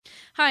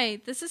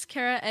Hi, this is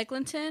Kara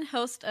Eglinton,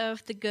 host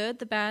of The Good,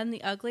 the Bad, and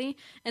the Ugly,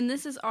 and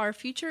this is our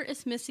Future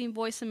is Missing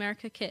Voice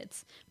America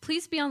Kids.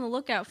 Please be on the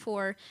lookout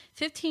for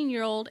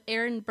 15-year-old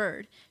Erin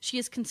Bird. She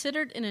is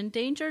considered an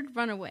endangered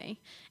runaway.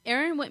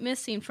 Erin went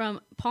missing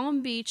from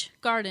Palm Beach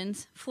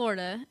Gardens,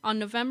 Florida, on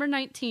November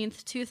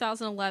 19th,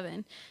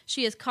 2011.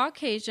 She is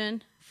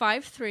Caucasian,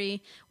 5'3",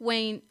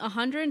 weighing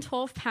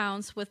 112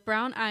 pounds, with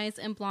brown eyes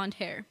and blonde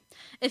hair.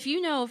 If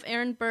you know of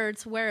Erin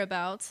Bird's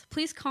whereabouts,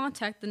 please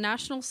contact the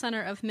National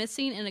Center of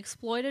Missing and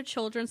Exploited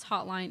Children's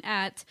Hotline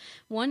at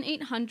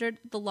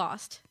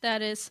 1-800-THE-LOST.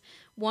 That is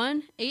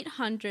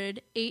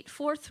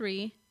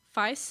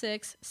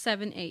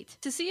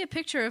 1-800-843-5678. To see a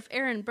picture of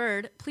Erin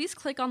Bird, please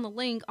click on the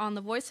link on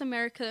the Voice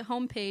America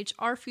homepage,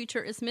 Our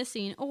Future is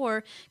Missing,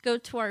 or go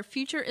to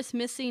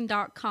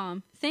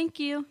ourfutureismissing.com. Thank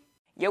you.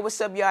 Yo,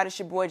 what's up, y'all? It's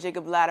your boy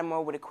Jacob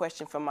Lattimore with a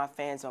question from my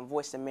fans on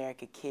Voice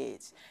America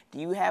Kids. Do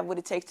you have what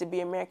it takes to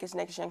be America's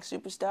next young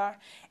superstar?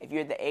 If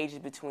you're the ages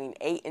between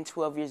 8 and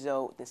 12 years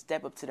old, then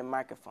step up to the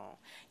microphone.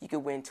 You could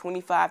win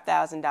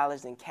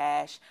 $25,000 in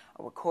cash,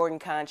 a recording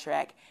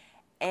contract,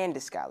 and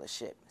a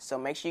scholarship. So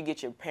make sure you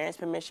get your parents'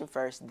 permission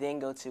first, then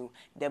go to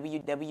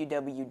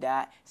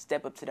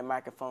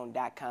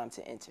www.stepuptothemicrophone.com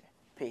to enter.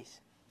 Peace.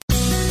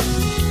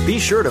 Be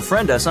sure to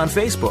friend us on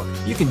Facebook.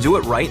 You can do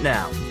it right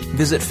now.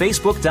 Visit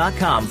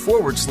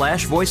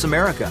facebook.com/Voice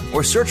America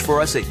or search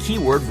for us at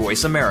keyword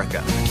Voice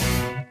America.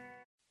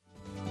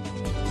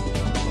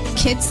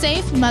 Kids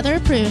safe, mother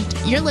approved.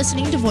 You're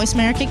listening to Voice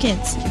America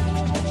Kids.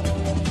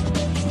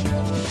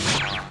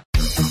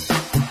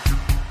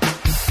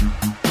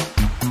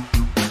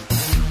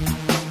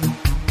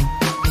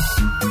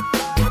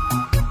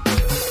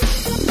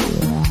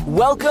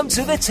 Welcome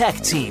to the Tech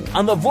Team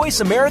on the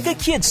Voice America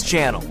Kids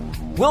channel.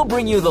 We'll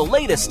bring you the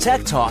latest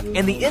tech talk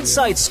and the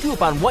inside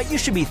scoop on what you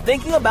should be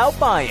thinking about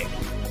buying.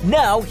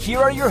 Now, here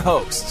are your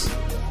hosts.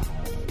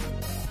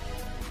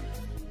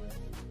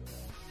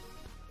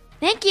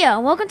 Thank you,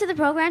 and welcome to the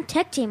program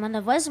Tech Team on the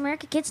Voice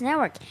America Kids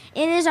Network.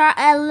 It is our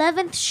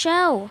 11th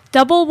show.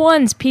 Double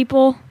ones,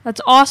 people.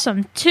 That's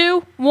awesome.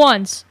 2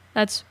 1s.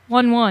 That's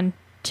 1 1.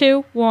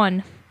 2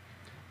 1.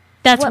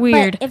 That's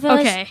weird. If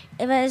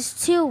it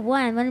was 2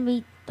 1, wouldn't it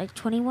be like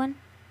 21?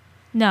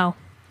 No.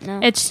 No.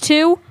 It's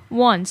 2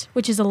 1s,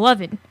 which is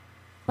 11.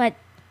 But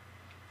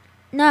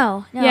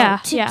no. Yeah,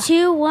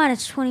 2 1,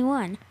 it's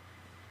 21.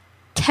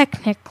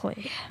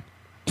 Technically.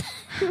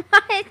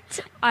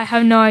 What? I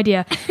have no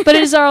idea. But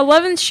it is our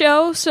 11th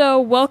show, so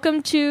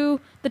welcome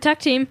to the Tech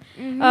Team.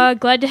 Mm-hmm.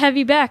 Glad to have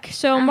you back.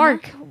 So,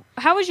 Mark,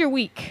 how was your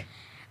week?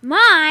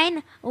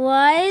 Mine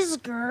was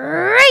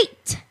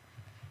great.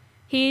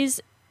 He's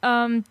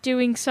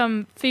doing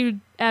some food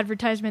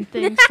advertisement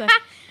things.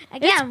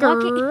 Again,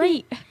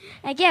 great.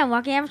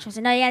 Walking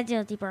advertisement. No, you gotta do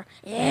it deeper.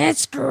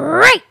 It's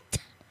great.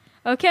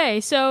 Okay,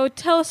 so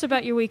tell us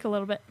about your week a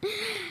little bit.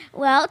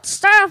 Well, to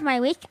start off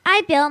my week,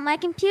 I built my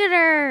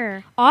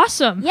computer.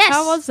 Awesome. Yes.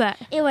 How was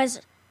that? It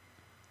was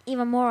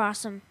even more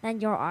awesome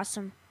than you're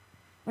awesome,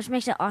 which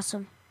makes it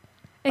awesome.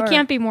 It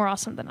can't be more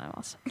awesome than I'm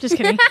awesome. Just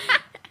kidding.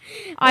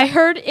 I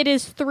heard it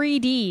is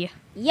 3D.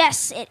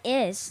 Yes, it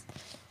is.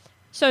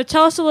 So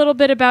tell us a little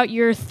bit about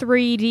your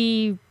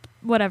 3D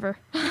whatever.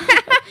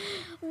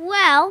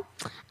 Well,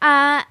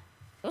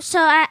 so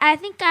I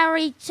think I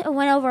already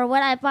went over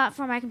what I bought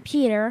for my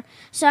computer.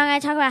 So I'm going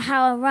to talk about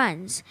how it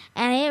runs.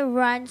 And it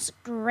runs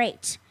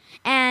great.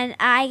 And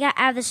I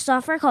have this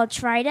software called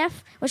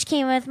TriDef, which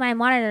came with my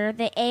monitor,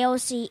 the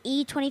AOC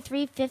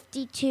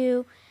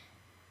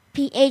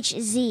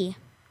E2352PHZ.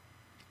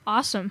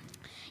 Awesome.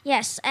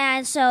 Yes,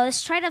 and so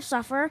this TriDef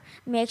software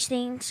converts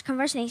things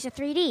to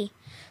 3D.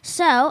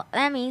 So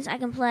that means I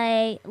can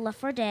play Left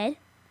 4 Dead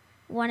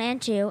 1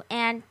 and 2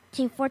 and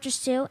Team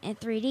Fortress 2 in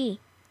 3D.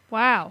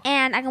 Wow.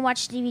 And I can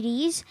watch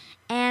DVDs,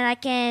 and I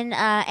can,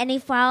 any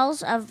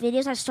files of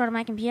videos I stored on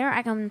my computer,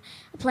 I can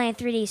play in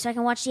 3D. So I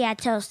can watch The Ad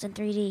Toast in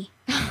 3D.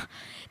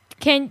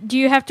 Do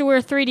you have to wear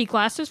 3D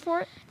glasses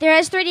for it? There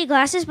is 3D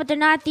glasses, but they're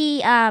not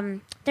the,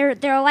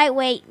 they're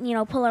lightweight,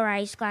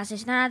 polarized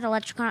glasses. They're not the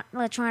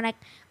electronic,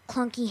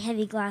 clunky,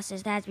 heavy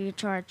glasses that have to be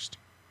recharged.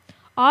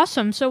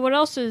 Awesome. So what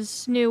else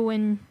is new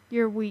in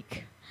your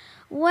week?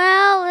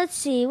 Well, let's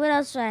see. What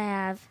else do I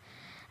have?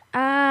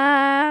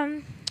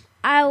 I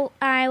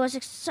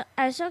was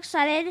so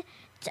excited.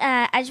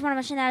 I just want to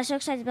mention that I was so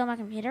excited to build my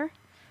computer.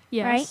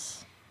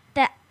 Yes.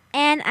 Right?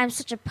 And I'm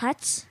such a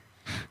putz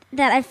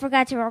that I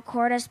forgot to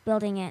record us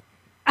building it.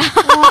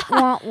 Wah,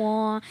 wah,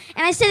 wah.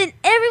 And I said in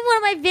every one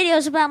of my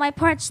videos about my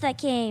parts that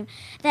came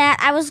that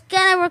I was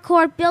going to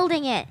record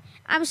building it.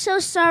 I'm so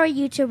sorry,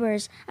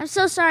 YouTubers. I'm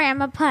so sorry.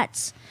 I'm a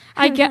putz.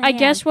 I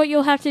guess what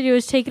you'll have to do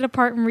is take it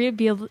apart and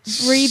rebuild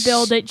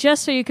it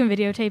just so you can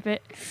videotape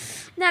it.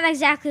 Not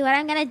exactly. What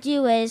I'm going to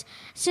do is,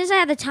 as soon as I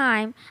have the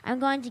time, I'm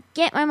going to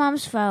get my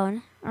mom's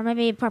phone, or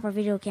maybe a proper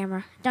video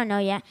camera. Don't know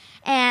yet.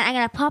 And I'm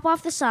going to pop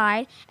off the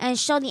side and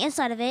show the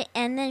inside of it,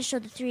 and then show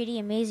the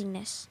 3D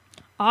amazingness.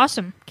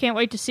 Awesome. Can't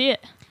wait to see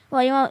it.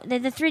 Well, the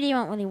 3D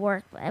won't really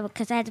work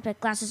because I had to put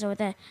glasses over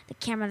the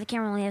camera. The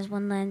camera only has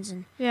one lens.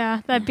 And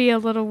yeah, that'd be a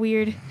little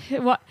weird.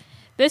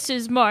 This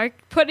is Mark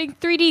putting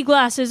 3D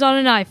glasses on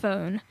an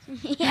iPhone.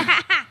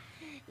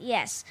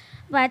 Yes.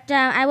 But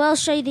I will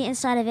show you the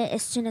inside of it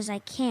as soon as I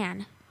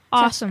can.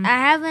 Awesome. So I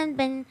haven't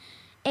been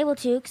able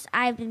to because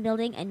I've been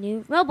building a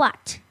new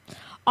robot.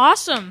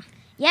 Awesome.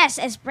 Yes,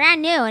 it's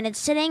brand new and it's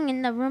sitting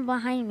in the room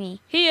behind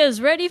me. He is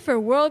ready for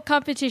world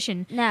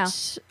competition. No.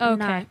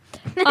 Okay.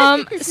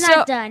 It's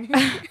not done.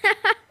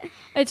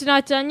 It's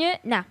not done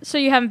yet? No. So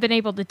you haven't been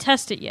able to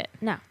test it yet?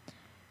 No.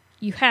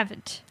 You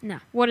haven't? No.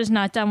 What is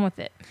not done with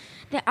it?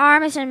 The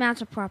arm isn't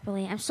mounted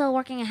properly. I'm still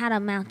working on how to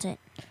mount it.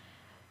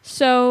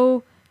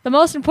 So the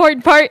most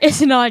important part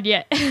isn't on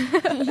yet.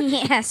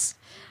 Yes.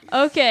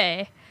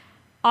 Okay.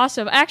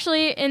 Awesome.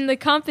 Actually, in the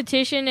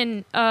competition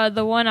and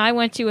the one I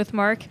went to with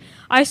Mark,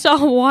 I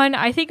saw one,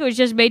 I think it was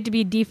just made to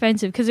be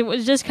defensive because it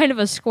was just kind of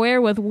a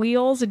square with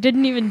wheels. It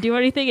didn't even do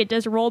anything. It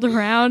just rolled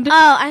around.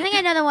 Oh, I think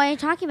I know the one you're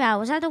talking about.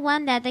 Was that the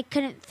one that they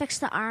couldn't fix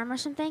the arm or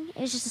something? It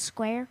was just a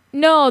square?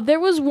 No, there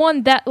was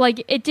one that,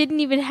 like, it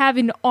didn't even have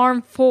an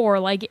arm for.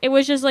 Like, it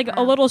was just, like,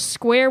 a little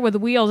square with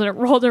wheels and it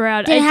rolled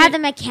around. Did it have the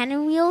mechanic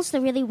wheels?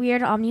 The really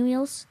weird Omni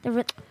wheels?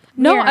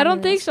 No, weird I don't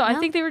Omni think wheels? so. I No?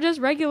 think they were just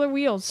regular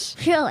wheels.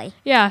 Really?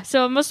 Yeah,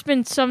 so it must have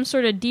been some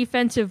sort of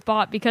defensive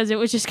bot because it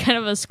was just kind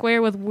of a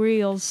square with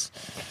wheels.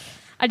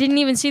 I didn't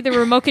even see the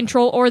remote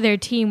control or their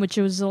team, which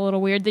was a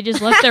little weird. They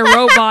just left their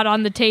robot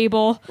on the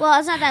table. Well,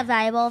 it's not that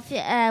valuable.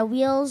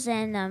 Wheels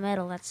and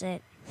metal, that's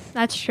it.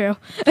 That's true.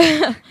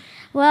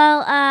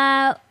 Well,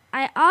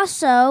 I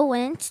also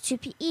went to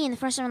PE in the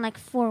first time in like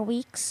 4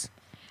 weeks.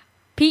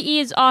 PE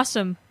is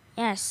awesome.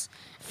 Yes.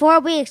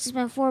 4 weeks. It's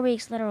been 4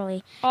 weeks,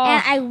 literally. Oh.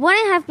 And I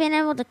wouldn't have been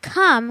able to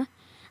come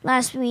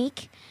last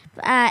week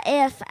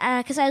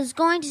because I was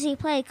going to see a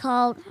play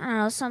called, I don't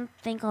know,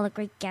 something called The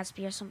Great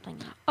Gatsby or something.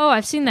 Oh,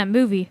 I've seen that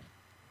movie.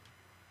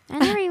 I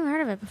never even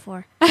heard of it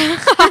before. No,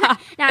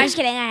 I'm just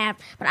kidding. I have.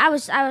 But I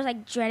was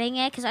like dreading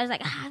it because I was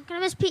like, I'm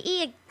going to miss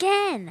PE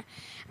again.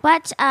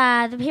 But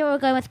the people were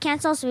going with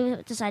cancel, so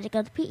we decided to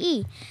go to PE.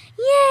 Yay!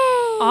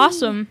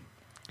 Awesome.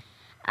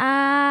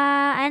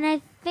 And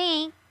I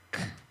think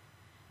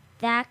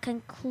that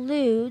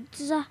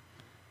concludes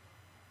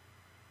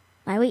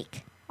my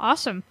week.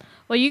 Awesome.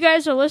 Well, you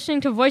guys are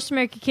listening to Voice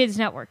America Kids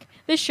Network.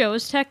 This show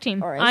is Tech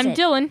Team. Or is I'm it?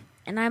 Dylan.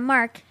 And I'm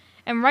Mark.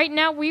 And right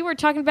now we were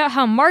talking about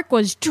how Mark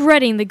was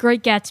dreading the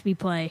Great Gatsby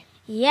play.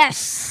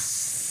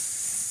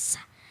 Yes.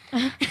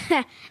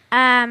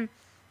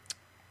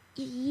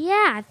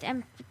 Yeah,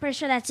 I'm pretty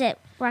sure that's it.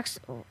 Wraps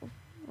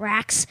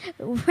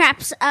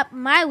up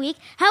my week.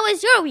 How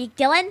was your week,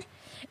 Dylan?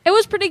 It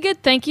was pretty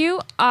good, thank you.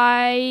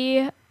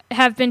 I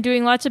have been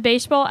doing lots of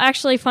baseball.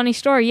 Actually, funny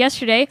story.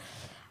 Yesterday,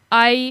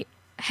 I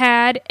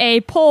had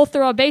a pole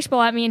throw a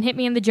baseball at me and hit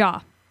me in the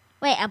jaw.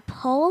 Wait, a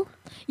pole?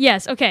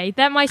 Yes, okay.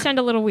 That might sound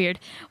a little weird.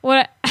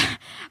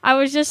 I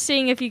was just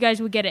seeing if you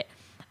guys would get it.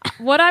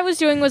 What I was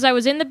doing was I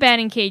was in the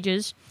batting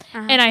cages,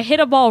 and I hit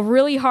a ball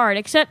really hard,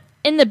 except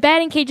in the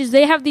batting cages,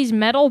 they have these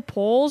metal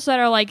poles that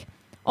are like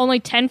only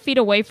 10 feet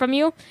away from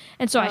you.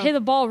 And so I hit the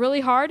ball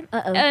really hard.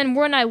 And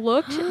when I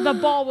looked, the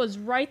ball was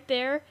right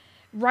there,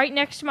 right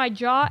next to my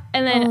jaw.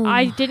 And then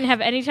I didn't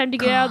have any time to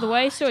get out of the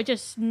way, so it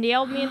just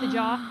nailed me in the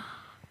jaw.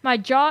 My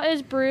jaw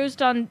is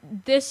bruised on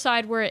this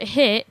side where it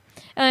hit.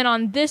 And then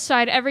on this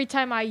side, every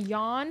time I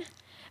yawn,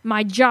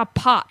 my jaw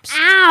pops.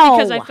 Ow!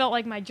 Because I felt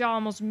like my jaw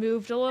almost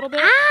moved a little bit.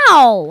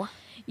 Ow!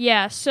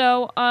 Yeah,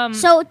 so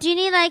So do you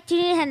need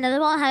another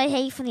ball and have it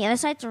hit you from the other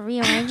side to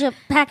rearrange it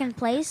back in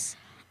place?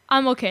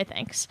 I'm okay,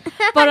 thanks.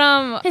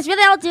 But Because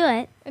really, I'll do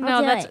it.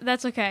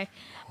 that's okay.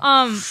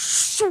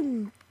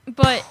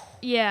 But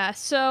yeah,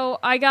 so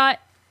I got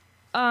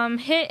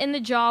hit in the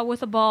jaw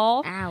with a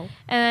ball. Ow.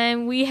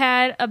 And we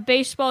had a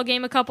baseball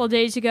game a couple of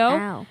days ago.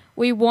 Ow.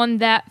 We won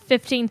that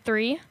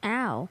 15-3.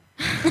 Ow.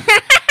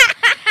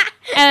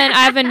 And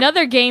I have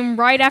another game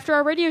right after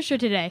our radio show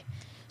today.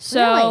 So,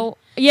 Really?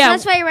 yeah. So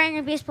that's why you're wearing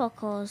your baseball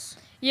clothes.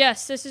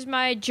 Yes, this is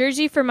my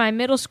jersey for my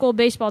middle school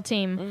baseball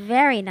team.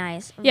 Very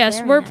nice. Yes,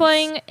 Very we're nice.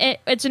 playing.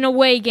 It's an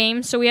away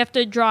game, so we have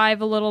to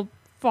drive a little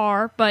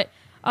far. But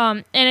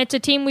and it's a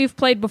team we've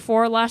played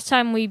before. Last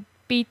time we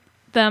beat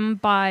them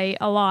by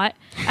a lot.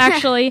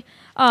 Actually,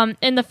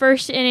 in the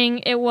first inning,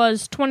 it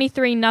was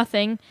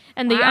 23-0,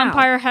 and the Wow.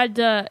 umpire had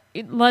to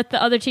let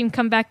the other team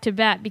come back to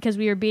bat because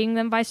we were beating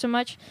them by so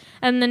much.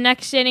 And the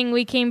next inning,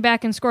 we came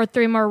back and scored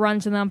 3 more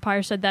runs, and the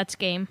umpire said that's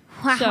game.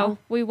 Wow. So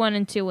we won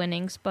in 2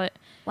 innings. But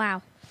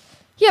Wow.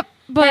 yep,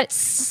 but.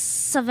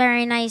 That's a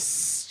very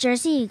nice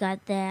jersey you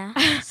got there.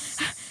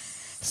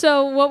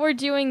 So what we're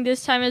doing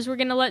this time is we're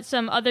going to let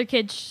some other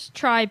kids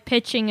try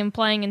pitching and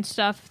playing and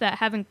stuff that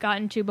haven't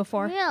gotten to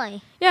before.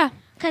 Really? Yeah.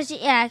 Because,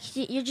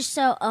 you're just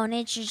so own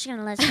it. You're just going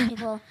to let some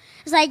people...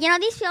 It's like,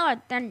 these people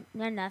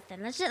they're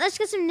nothing. Let's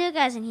get some new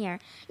guys in here.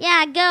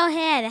 Yeah, go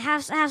ahead.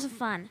 Have some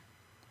fun.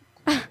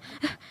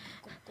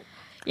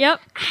 Yep.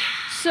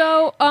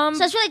 So, So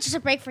it's really just a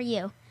break for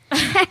you.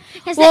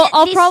 well,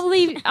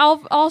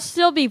 I'll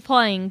still be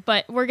playing,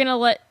 but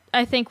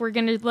I think we're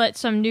going to let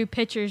some new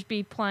pitchers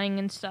be playing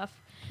and stuff.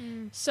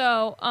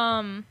 So,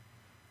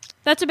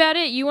 that's about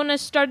it. You want to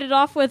start it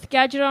off with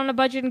Gadget on a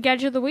Budget and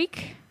Gadget of the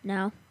Week?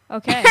 No.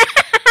 Okay.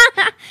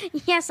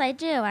 Yes, I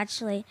do,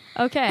 actually.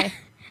 Okay.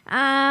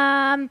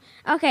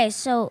 Okay,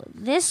 so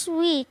this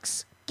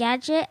week's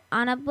Gadget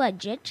on a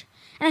Budget.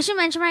 And I should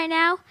mention right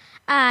now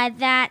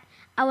that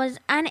I was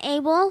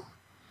unable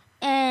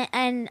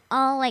and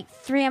all like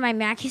 3 of my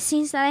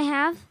magazines that I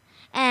have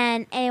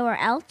and anywhere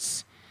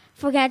else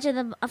for Gadget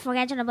on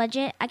a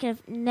Budget, I could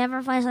have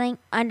never find something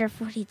under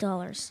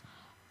 $40.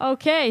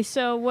 Okay,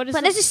 so what is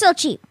But this is still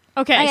cheap.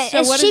 Okay,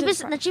 so what is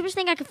the cheapest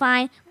thing I could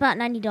find, about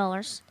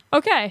 $90.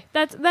 Okay,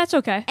 that's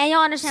okay. And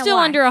you'll understand Still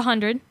why. under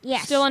 100.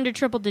 Yes. Still under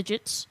triple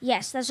digits.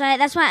 Yes, that's right.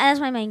 That's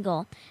my main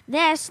goal.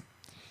 This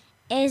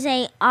is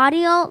a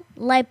audio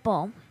light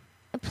bulb.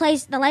 It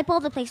plays the light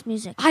bulb that plays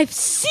music. I've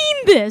seen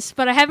this,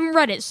 but I haven't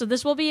read it, so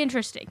this will be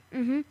interesting.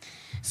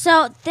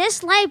 So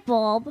this light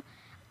bulb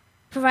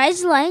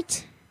provides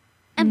light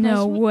and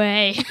No plays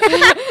way.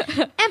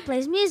 and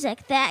plays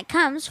music that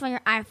comes from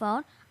your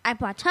iPhone,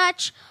 iPod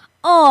Touch,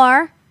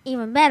 or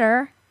even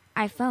better,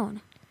 iPhone.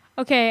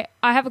 Okay,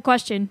 I have a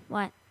question.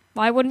 What?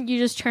 Why wouldn't you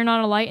just turn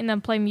on a light and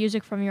then play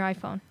music from your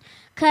iPhone?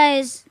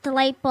 Because the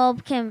light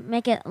bulb can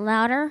make it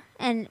louder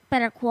and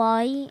better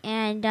quality,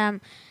 and Yeah,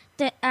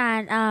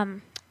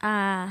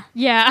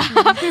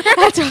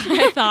 that's what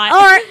I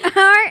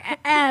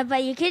thought.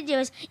 but you could do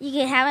is you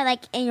could have it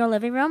like in your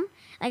living room,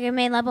 like your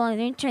main light bulb in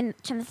the living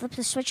room. Flip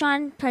the switch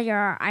on, put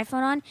your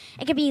iPhone on.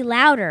 It could be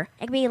louder.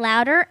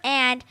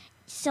 And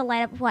still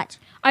light up what?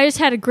 I just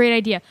had a great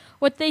idea.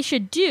 What they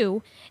should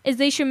do is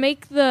they should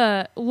make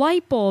the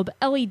light bulb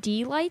LED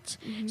lights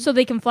so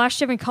they can flash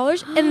different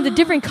colors, and the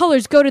different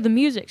colors go to the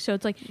music. So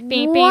it's like bang,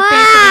 bang, bang, bang, bang.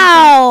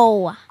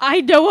 Wow!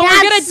 I know what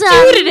we're That's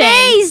gonna do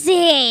today.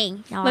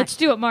 amazing. No, Let's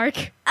do it,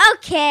 Mark.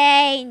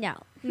 okay, no.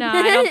 No,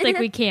 I don't think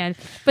we can.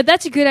 But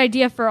that's a good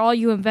idea for all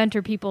you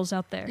inventor peoples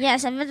out there.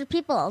 Yes, invented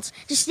peoples.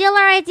 Just steal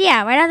our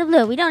idea right out of the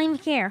blue. We don't even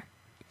care.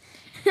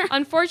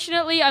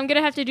 Unfortunately, I'm going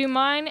to have to do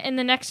mine in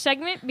the next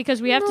segment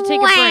because we have to take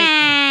a break.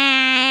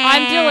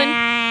 I'm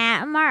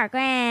Dylan. Mark.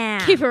 Wow.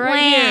 Keep it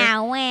right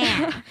here.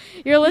 Wow.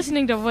 You're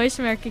listening to Voice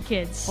America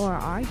Kids. Or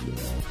are you?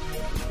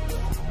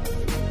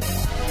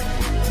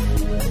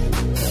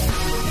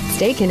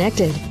 Stay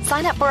connected.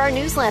 Sign up for our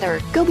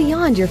newsletter. Go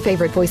beyond your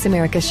favorite Voice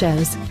America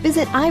shows.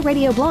 Visit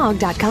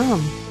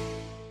iradioblog.com.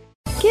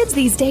 Kids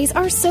these days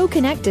are so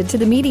connected to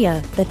the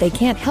media that they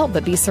can't help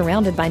but be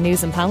surrounded by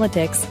news and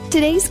politics.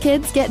 Today's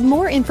kids get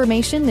more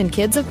information than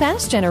kids of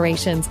past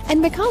generations,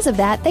 and because of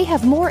that, they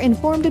have more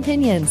informed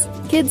opinions.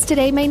 Kids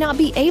today may not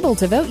be able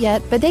to vote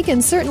yet, but they can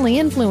certainly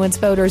influence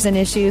voters and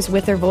issues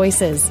with their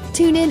voices.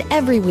 Tune in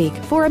every week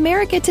for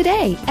America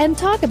Today and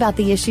talk about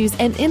the issues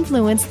and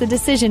influence the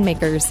decision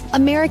makers.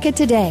 America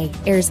Today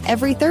airs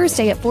every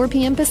Thursday at 4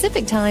 p.m.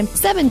 Pacific Time,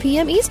 7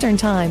 p.m. Eastern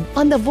Time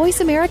on the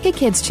Voice America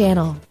Kids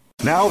channel.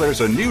 Now there's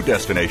a new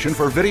destination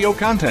for video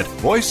content,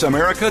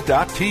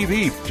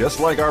 voiceamerica.tv, just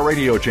like our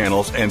radio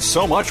channels and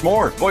so much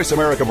more. Voice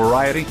America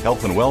Variety,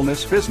 Health and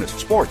Wellness, Business,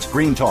 Sports,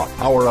 Green Talk,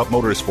 Power Up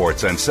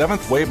Motorsports, and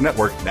Seventh Wave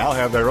Network now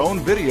have their own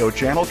video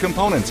channel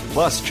components.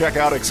 Plus, check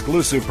out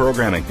exclusive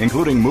programming,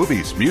 including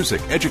movies,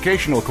 music,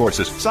 educational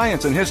courses,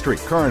 science and history,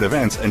 current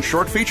events, and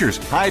short features.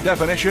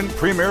 High-definition,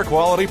 premier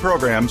quality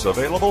programs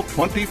available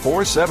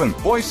 24/7.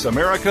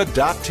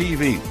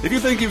 VoiceAmerica.tv. If you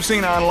think you've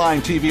seen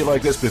online TV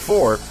like this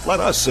before,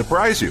 let us surprise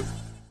you.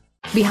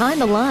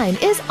 Behind the Line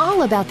is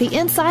all about the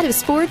inside of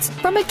sports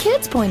from a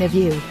kid's point of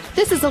view.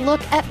 This is a look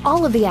at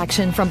all of the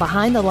action from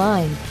behind the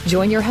line.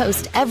 Join your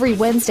host every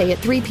Wednesday at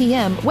 3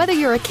 p.m., whether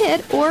you're a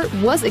kid or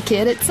was a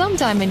kid at some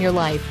time in your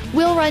life.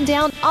 We'll run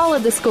down all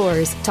of the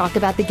scores, talk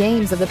about the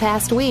games of the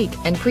past week,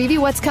 and preview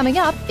what's coming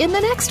up in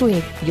the next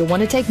week. You'll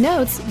want to take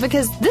notes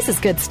because this is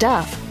good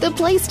stuff. The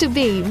place to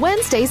be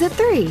Wednesdays at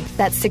 3.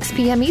 That's 6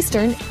 p.m.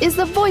 Eastern is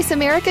the Voice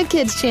America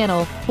Kids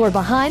channel for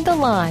Behind the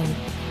Line.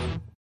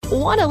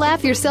 Want to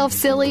laugh yourself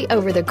silly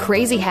over the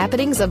crazy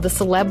happenings of the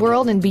celeb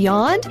world and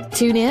beyond?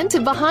 Tune in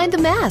to Behind the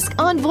Mask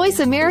on Voice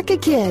America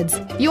Kids.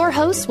 Your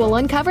hosts will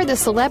uncover the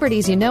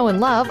celebrities you know and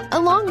love,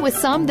 along with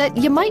some that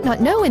you might not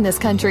know in this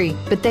country,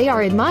 but they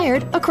are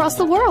admired across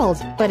the world.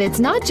 But it's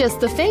not just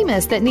the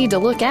famous that need to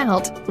look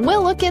out.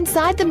 We'll look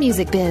inside the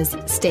music biz,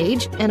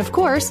 stage, and of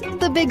course,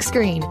 the big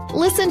screen.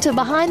 Listen to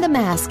Behind the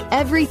Mask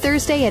every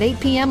Thursday at 8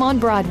 p.m. on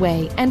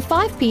Broadway and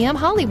 5 p.m.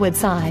 Hollywood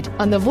side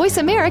on the Voice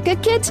America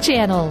Kids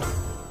channel.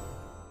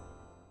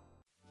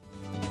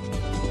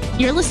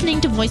 You're listening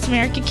to Voice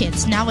America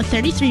Kids, now with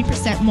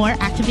 33% more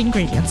active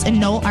ingredients and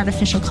no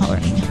artificial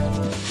coloring.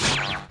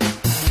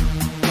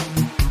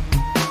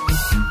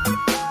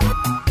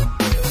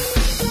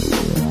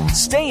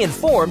 Stay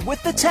informed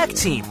with the Tech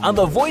Team on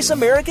the Voice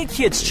America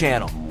Kids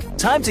channel.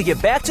 Time to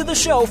get back to the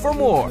show for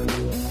more.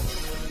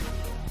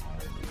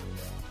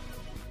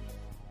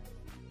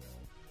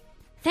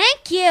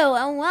 Thank you,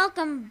 and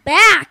welcome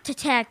back to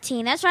Tech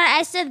Team. That's right,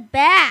 I said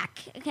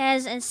back,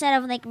 because instead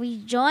of like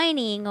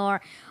rejoining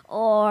or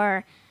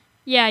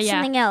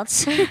something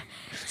else.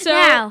 So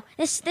now,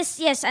 this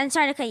yes, I'm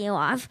sorry to cut you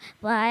off,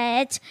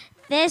 but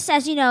this,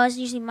 as you know, is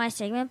usually my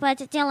segment. But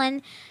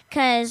Dylan,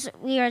 because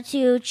we are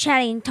two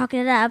talking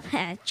it up,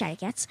 chatty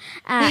cats.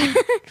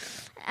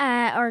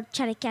 or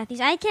chatty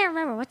Cathy's. I can't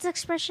remember. What's the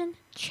expression?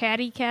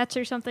 Chatty cats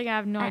or something? I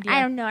have no idea. I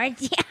have no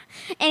idea.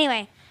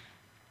 Anyway,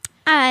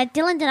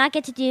 Dylan did not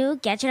get to do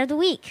Gadget of the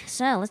Week,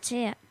 so let's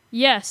see it.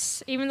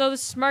 Yes, even though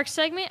this is Mark's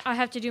segment, I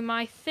have to do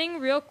my thing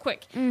real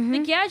quick.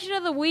 The Gadget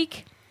of the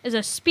Week is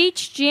a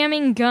speech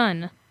jamming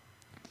gun.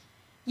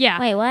 Yeah.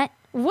 Wait, what?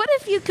 What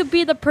if you could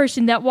be the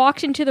person that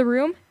walks into the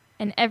room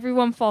and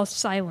everyone falls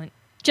silent?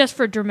 Just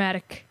for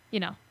dramatic,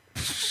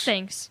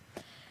 things.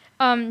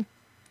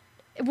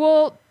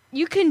 Well,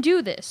 you can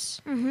do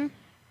this.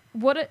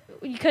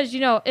 Because,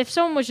 if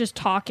someone was just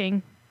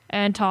talking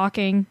and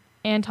talking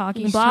and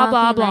talking, blah,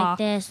 blah, blah. Like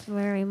this,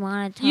 very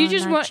monotone. You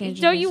just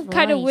don't you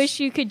kind of wish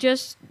you could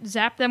just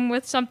zap them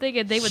with something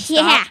and they would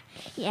stop?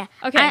 Yeah.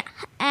 Okay.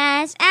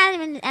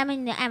 I'm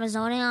in the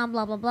Amazonian,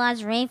 blah, blah, blah.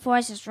 It's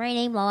rainforest, it's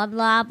raining, blah,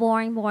 blah, blah.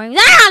 Boring.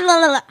 Ah, blah,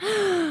 blah,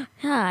 blah.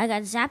 I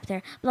got zapped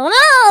there. Blah,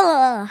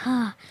 blah,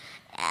 blah.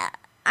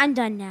 I'm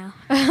done now.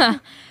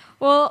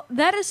 Well,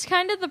 that is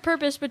kind of the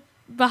purpose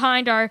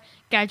behind our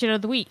Gadget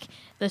of the Week,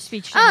 the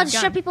speech. To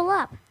shut people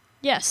up.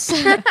 Yes.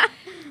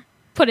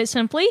 Put it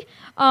simply,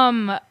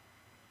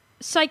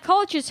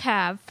 psychologists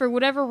have, for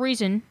whatever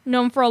reason,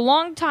 known for a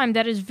long time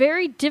that it's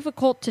very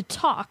difficult to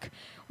talk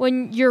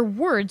when your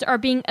words are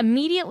being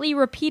immediately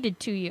repeated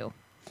to you.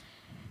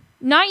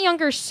 Not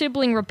younger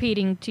sibling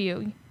repeating to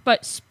you,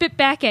 but spit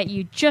back at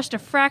you just a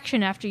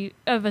fraction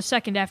of a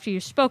second after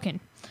you've spoken.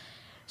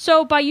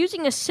 So, by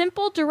using a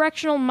simple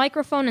directional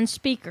microphone and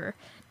speaker,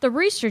 the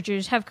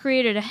researchers have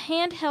created a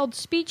handheld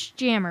speech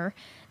jammer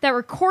that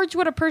records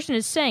what a person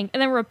is saying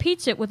and then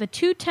repeats it with a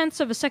 0.2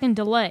 of a second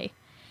delay.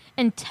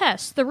 In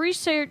tests, the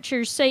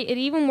researchers say it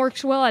even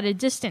works well at a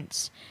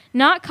distance,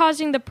 not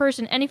causing the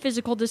person any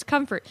physical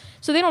discomfort.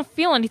 So they don't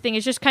feel anything.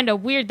 It's just kind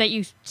of weird that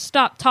you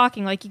stop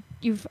talking. Like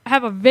you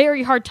have a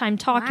very hard time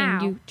talking.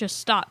 Wow. You just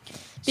stop.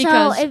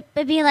 Because, so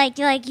it'd be like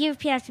you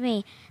repeat after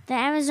me. The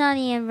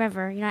Amazonian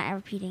River. You're not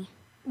repeating.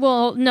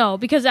 Well, no,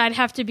 because I'd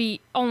have to be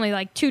only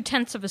like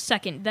 0.2 of a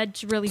second.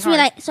 That's really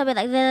hard. So it'd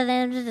be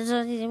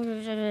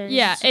like.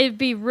 Yeah, it'd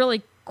be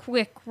really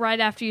quick right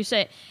after you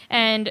say it.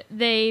 And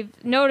they've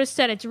noticed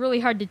that it's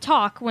really hard to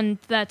talk when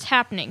that's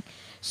happening.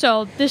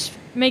 So this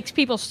makes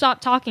people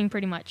stop talking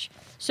pretty much.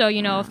 So,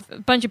 if a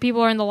bunch of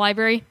people are in the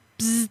library,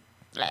 bzz,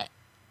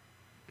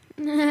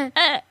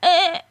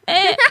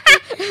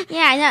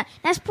 yeah,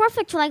 that's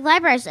perfect for like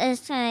libraries.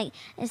 It's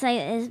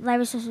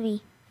libraries supposed to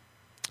be.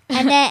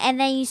 And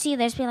then you see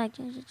there's people like,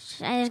 and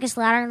it gets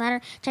louder and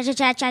louder, chatting,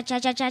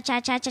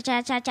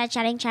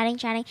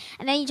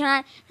 and then you turn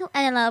on,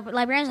 and then the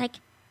librarian's like,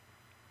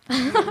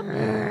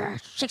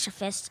 shakes her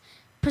fist,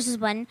 presses a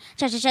button,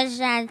 chat's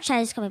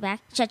coming back,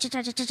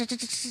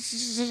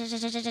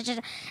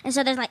 and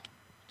so there's like,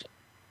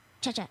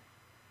 chat.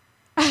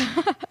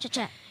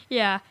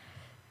 Yeah,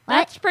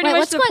 that's pretty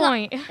much the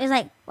point. It's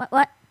like,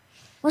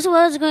 what's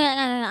going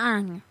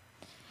on here?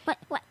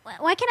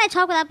 Why can't I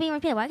talk without being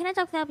repeated? Why can't I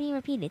talk without being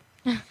repeated?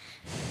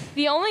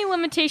 The only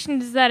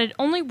limitation is that it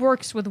only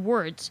works with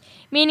words.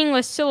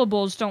 Meaningless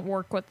syllables don't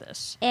work with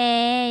this.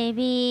 A,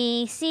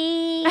 B,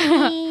 C,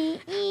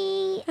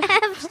 E,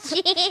 F,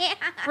 G.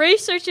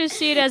 Researchers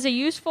see it as a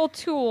useful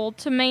tool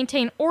to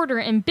maintain order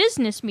in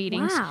business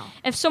meetings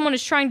if someone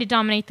is trying to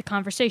dominate the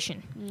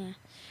conversation. Yeah.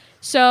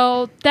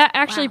 So that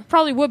actually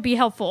probably would be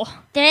helpful.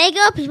 There you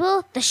go,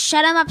 people. The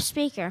shut 'em up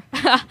speaker.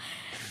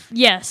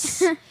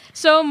 Yes.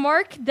 So,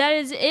 Mark, that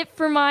is it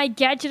for my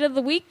Gadget of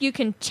the Week. You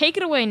can take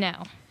it away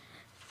now.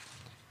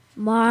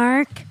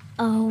 Mark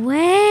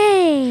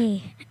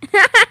away.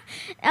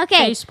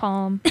 Okay.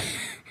 Facepalm.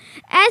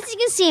 As you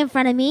can see in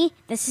front of me,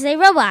 this is a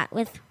robot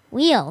with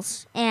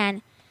wheels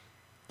and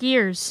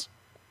gears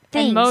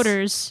things. And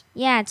motors.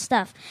 Yeah, and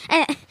stuff.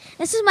 And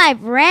this is my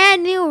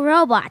brand new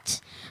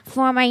robot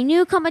for my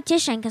new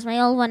competition because my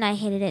old one, I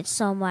hated it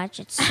so much.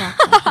 It sucked.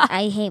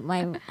 I hate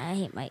my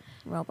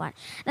robot.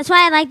 That's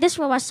why I like this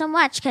robot so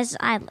much because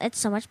it's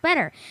so much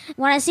better.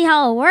 Want to see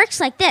how it works?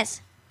 Like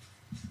this.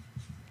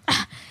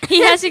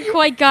 He hasn't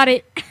quite got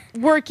it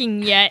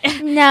working yet.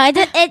 No, I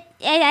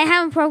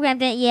haven't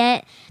programmed it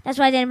yet. That's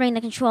why I didn't bring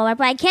the controller.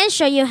 But I can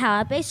show you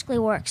how it basically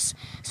works.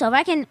 So if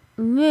I can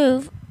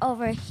move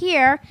over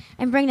here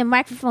and bring the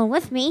microphone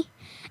with me,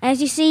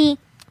 as you see,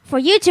 for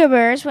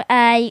YouTubers,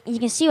 you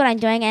can see what I'm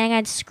doing, and I'm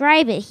going to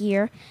describe it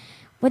here.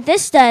 What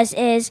this does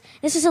is,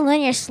 this is a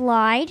linear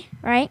slide,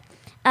 right?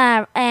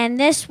 And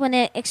this, when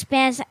it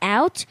expands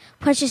out,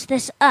 pushes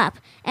this up.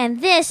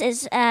 And this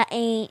is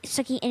a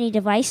Sucky Any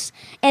device.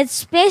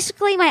 It's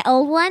basically my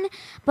old one,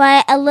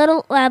 but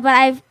but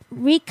I've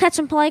recut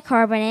some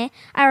polycarbonate.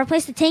 I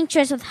replaced the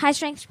tinctures with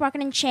high-strength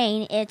sprocket and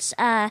chain. It's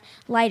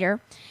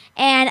lighter.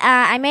 And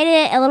I made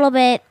it a little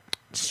bit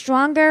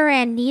stronger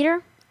and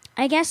neater,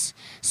 I guess.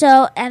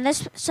 So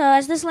as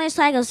this linear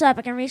slide goes up,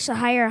 I can reach the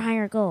higher and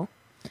higher goal.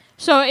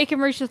 So it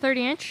can reach the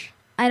 30-inch?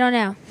 I don't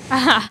know.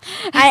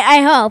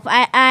 I hope.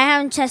 I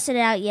haven't tested it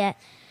out yet.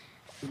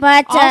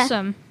 But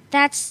awesome.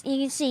 You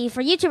can see,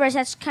 for YouTubers,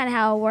 that's kind of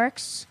how it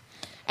works.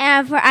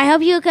 And I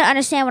hope you can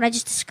understand what I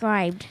just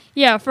described.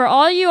 Yeah, for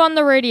all you on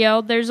the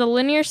radio, there's a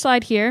linear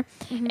slide here,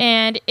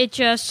 and it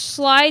just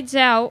slides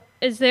out.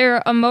 Is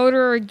there a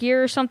motor or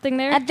gear or something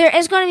there? There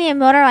is going to be a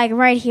motor like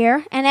right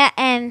here,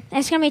 and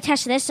it's going to be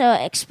attached to this, so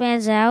it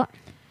expands out.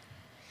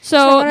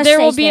 So there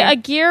will be a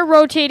gear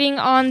rotating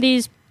on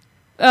these,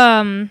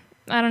 I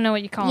don't know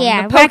what you call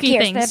them, the pokey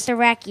things. The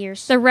rack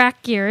gears. The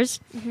rack gears,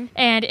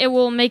 and it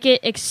will make it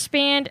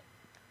expand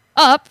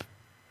up.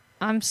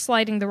 I'm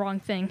sliding the wrong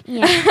thing.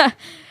 Yeah.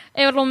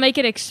 It'll make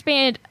it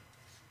expand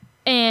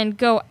and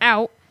go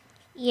out.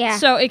 Yeah.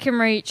 So it can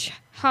reach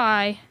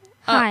high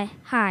up.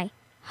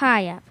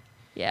 High up.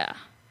 Yeah.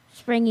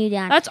 Just bring you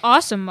down. That's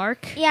awesome,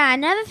 Mark. Yeah,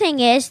 another thing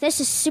is, this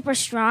is super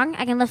strong.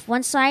 I can lift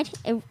one side.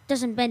 It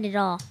doesn't bend at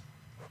all.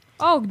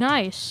 Oh,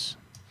 nice.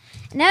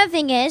 Another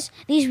thing is,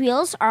 these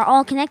wheels are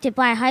all connected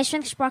by a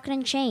high-strength sprocket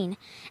and chain.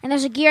 And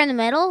there's a gear in the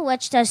middle,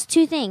 which does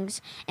two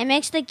things. It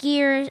makes the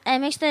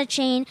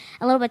chain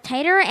a little bit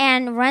tighter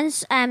and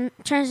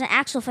turns an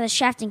axle for the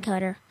shaft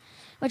encoder,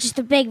 which is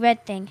the big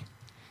red thing.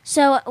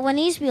 So when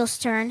these wheels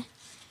turn,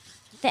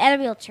 the other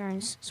wheel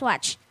turns. So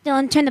watch.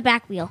 They'll turn the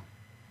back wheel.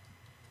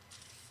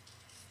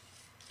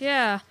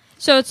 Yeah.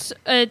 So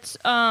it's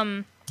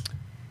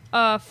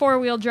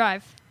four-wheel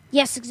drive.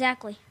 Yes,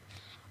 exactly.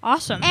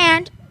 Awesome.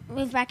 And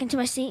move back into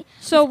my seat.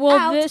 So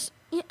will this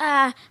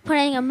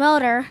putting a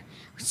motor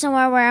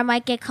somewhere where I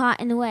might get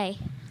caught in the way?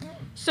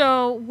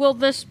 So will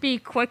this be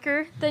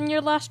quicker than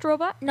your last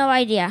robot? No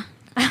idea.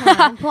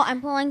 I'm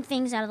pulling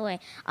things out of the way.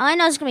 All I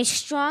know is it's going to be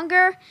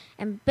stronger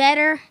and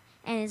better,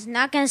 and it's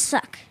not going to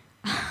suck.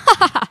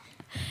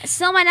 It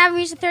still might not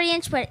reach the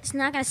 30-inch, but it's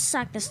not going to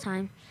suck this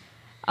time.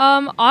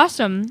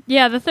 Awesome.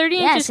 Yeah, the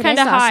 30-inch is kind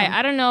of high. Awesome.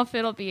 I don't know if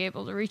it'll be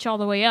able to reach all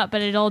the way up,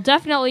 but it'll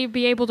definitely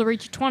be able to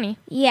reach a 20.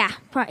 Yeah,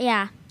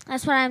 yeah.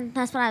 That's what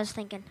I was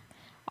thinking.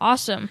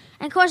 Awesome.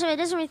 And of course, if it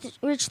doesn't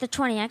reach the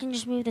 20, I can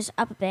just move this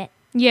up a bit.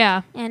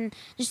 Yeah. And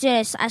just do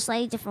it a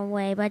slightly different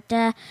way.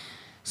 But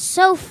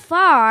so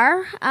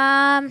far,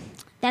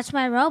 that's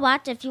my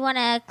robot. If you want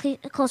a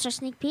closer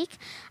sneak peek,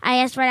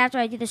 I guess right after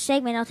I do the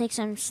segment, I'll take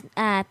some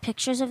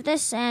pictures of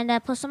this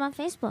and post them on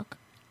Facebook.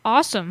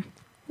 Awesome.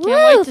 Woo!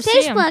 Can't wait to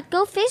see 'em. Facebook.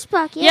 Go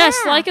Facebook. Yeah. Yes,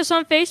 like us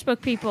on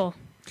Facebook, people.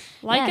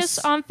 Like us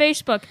on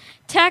Facebook.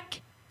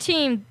 Tech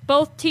Team.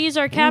 Both T's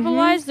are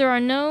capitalized. There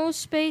are no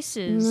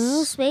spaces.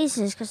 No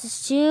spaces, because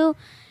it's too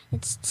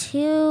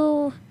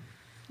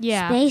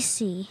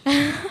spacey.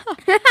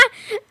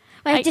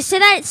 Wait, just say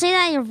that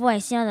in your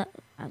voice. You know,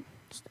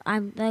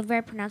 I'm the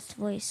very pronounced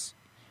voice.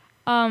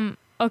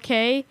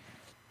 Okay.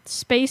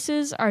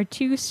 Spaces are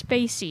too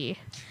spacey.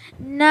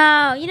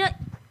 No, you know.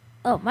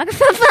 Oh,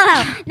 microphone fell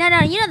out. No,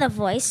 you know the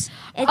voice.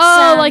 It's,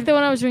 like the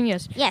one I was doing,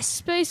 yes. Yes.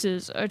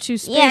 Spaces are too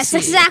spacey. Yes,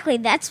 exactly.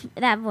 That's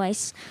that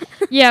voice.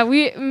 Yeah,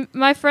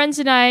 my friends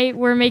and I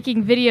were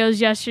making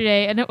videos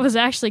yesterday, and it was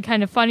actually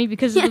kind of funny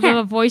because of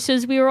the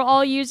voices we were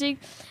all using.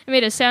 It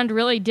made us sound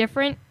really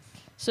different.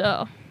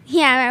 So.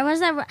 Yeah, what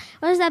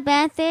was that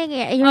bad thing?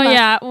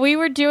 Yeah, we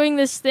were doing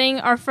this thing.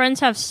 Our friends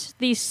have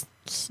these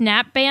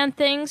snap band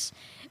things.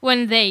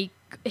 When they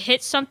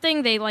hit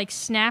something, they like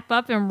snap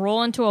up and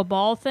roll into a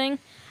ball thing.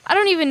 I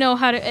don't even know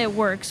how it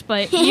works,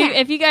 but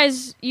if you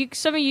guys,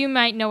 some of you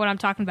might know what I'm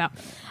talking about.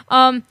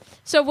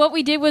 So what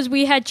we did was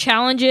we had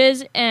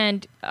challenges,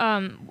 and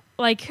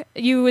like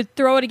you would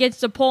throw it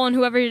against a pole, and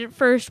whoever did it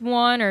first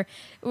won, or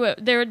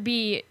there would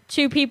be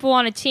two people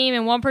on a team,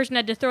 and one person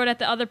had to throw it at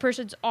the other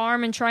person's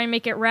arm and try and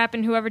make it wrap,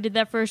 and whoever did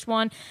that first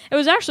won. It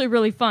was actually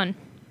really fun.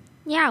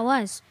 Yeah, it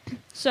was.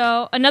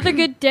 So another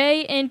good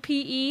day in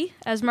PE,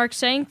 as Mark's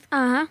saying.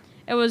 Uh-huh.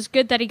 It was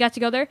good that he got to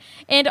go there.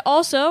 And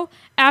also,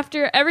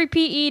 after every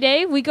PE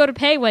day, we go to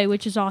Payway,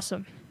 which is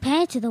awesome.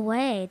 Pay to the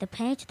way, the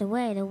pay to the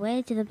way, the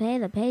way to the pay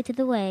to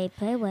the way,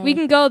 Payway. We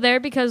can go there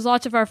because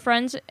lots of our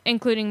friends,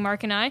 including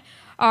Mark and I,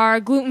 are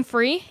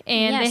gluten-free,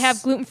 and they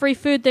have gluten-free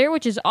food there,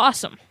 which is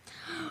awesome.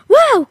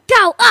 Woo!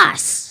 Go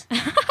us!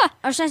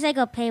 Or should I say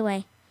go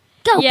Payway?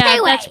 Go Payway!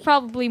 Yeah, that's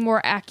probably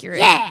more accurate.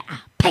 Yeah,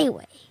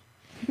 Payway.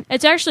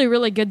 It's actually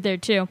really good there,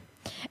 too.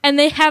 And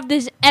they have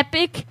this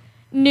epic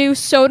new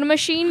soda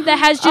machine that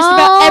has just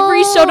about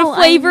every soda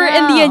flavor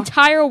in the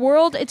entire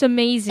world. It's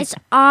amazing. It's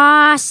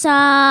awesome.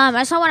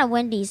 I saw one at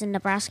Wendy's in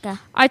Nebraska.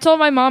 I told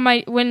my mom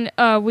when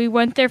we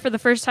went there for the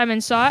first time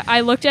and saw it,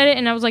 I looked at it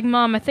and I was like,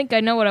 Mom, I think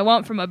I know what I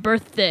want for my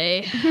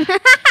birthday.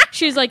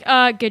 She was like,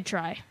 good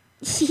try.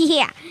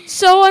 Yeah.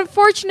 So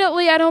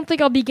unfortunately, I don't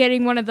think I'll be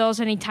getting one of those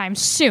anytime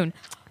soon.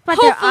 But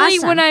hopefully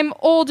awesome. When I'm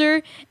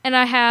older and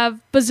I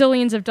have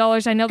bazillions of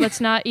dollars. I know that's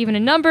not even a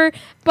number,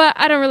 but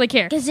I don't really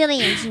care.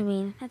 Gazillions, you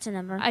mean? That's a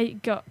number.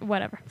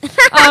 Whatever.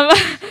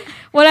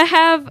 When I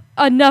have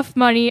enough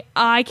money,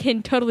 I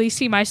can totally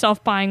see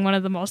myself buying one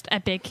of the most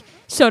epic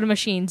soda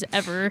machines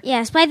ever.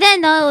 Yes, by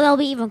then they'll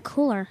be even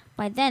cooler.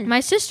 By then. My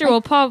sister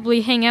will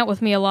probably hang out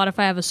with me a lot if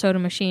I have a soda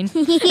machine.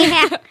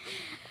 Yeah.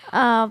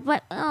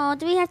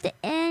 Do we have to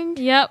end?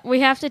 Yep,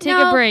 we have to take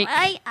a break.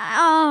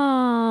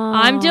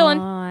 I'm Dylan.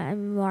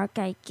 I'm Mark,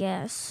 I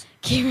guess.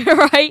 Keep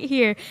it right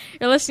here.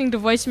 You're listening to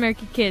Voice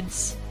America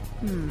Kids.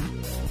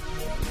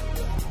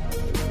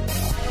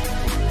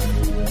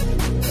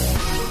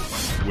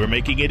 We're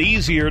making it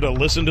easier to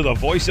listen to the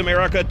Voice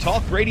America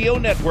Talk Radio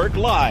Network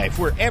live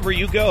wherever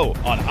you go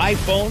on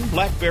iPhone,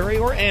 BlackBerry,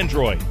 or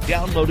Android.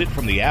 Download it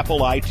from the Apple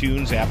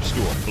iTunes App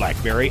Store,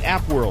 BlackBerry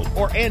App World,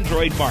 or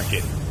Android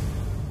Market.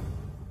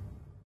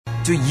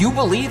 Do you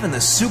believe in the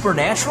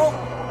supernatural?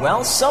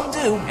 Well, some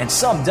do and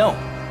some don't,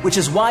 which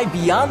is why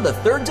Beyond the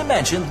Third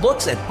Dimension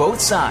looks at both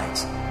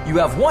sides. You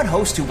have one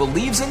host who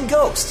believes in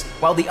ghosts,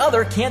 while the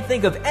other can't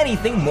think of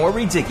anything more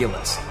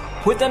ridiculous.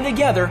 Put them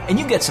together and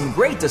you get some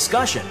great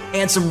discussion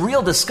and some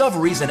real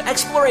discoveries and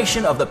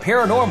exploration of the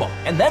paranormal,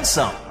 and then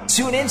some.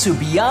 Tune in to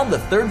Beyond the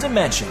Third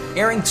Dimension,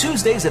 airing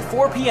Tuesdays at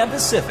 4 p.m.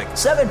 Pacific,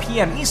 7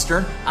 p.m.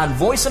 Eastern on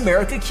Voice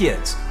America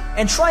Kids.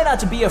 And try not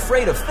to be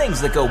afraid of things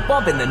that go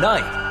bump in the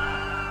night.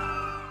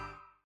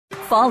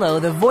 Follow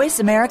the Voice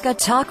America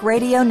Talk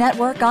Radio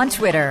Network on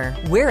Twitter.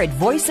 We're at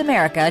Voice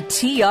America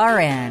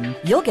TRN.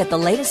 You'll get the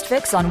latest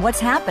fix on what's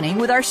happening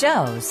with our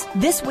shows,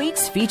 this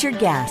week's featured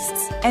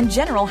guests, and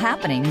general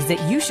happenings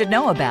that you should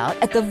know about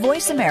at the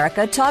Voice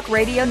America Talk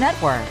Radio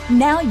Network.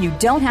 Now you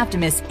don't have to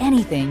miss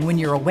anything when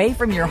you're away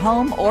from your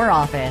home or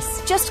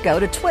office. Just go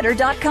to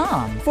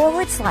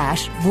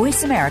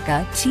twitter.com/Voice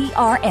America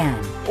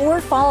TRN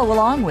or follow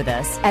along with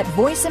us at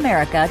Voice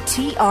America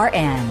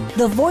TRN,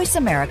 the Voice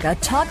America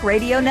Talk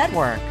Radio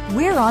Network.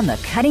 We're on the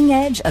cutting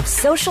edge of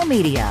social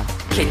media.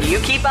 Can you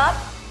keep up?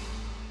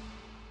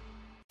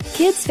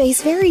 Kids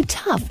face very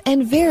tough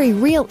and very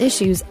real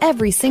issues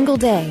every single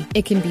day.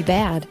 It can be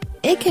bad.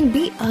 It can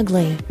be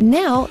ugly.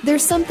 Now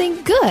there's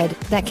something good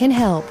that can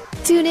help.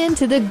 Tune in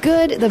to The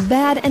Good, the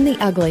Bad, and the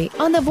Ugly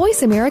on the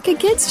Voice America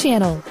Kids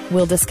channel.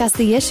 We'll discuss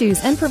the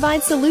issues and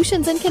provide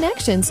solutions and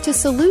connections to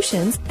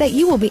solutions that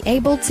you will be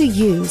able to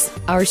use.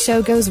 Our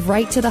show goes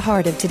right to the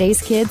heart of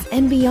today's kids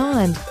and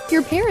beyond.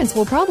 Your parents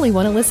will probably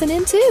want to listen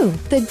in too.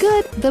 The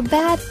Good, the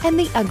Bad, and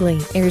the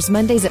Ugly airs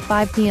Mondays at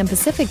 5 p.m.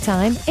 Pacific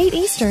Time, 8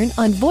 Eastern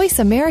on Voice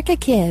America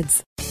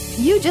Kids.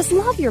 You just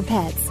love your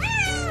pets,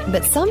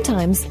 but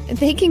sometimes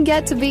they can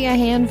get to be a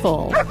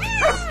handful.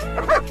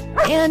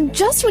 And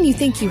just when you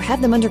think you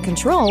have them under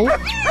control,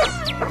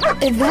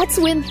 that's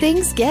when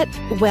things get,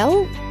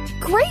 well,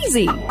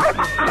 crazy.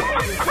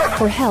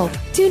 For help,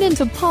 tune in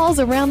to Paws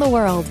Around the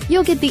World.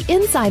 You'll get the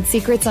inside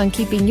secrets on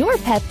keeping your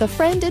pet the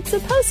friend it's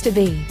supposed to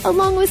be,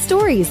 along with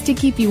stories to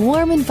keep you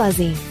warm and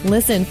fuzzy.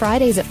 Listen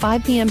Fridays at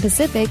 5 p.m.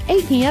 Pacific,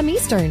 8 p.m.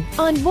 Eastern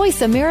on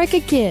Voice America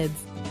Kids.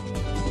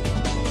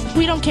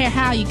 We don't care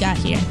how you got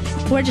here.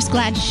 We're just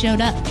glad you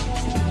showed up.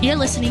 You're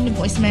listening to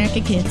Voice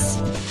America Kids.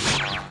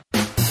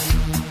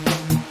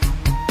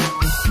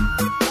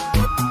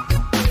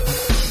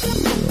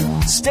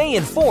 Stay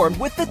informed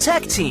with the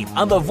Tech Team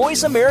on the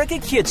Voice America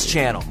Kids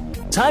channel.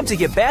 Time to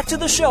get back to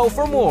the show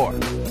for more.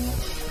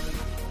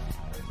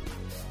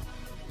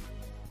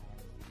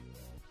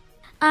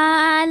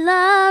 I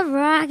love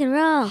rock and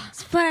roll.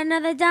 Let's put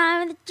another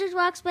dime in the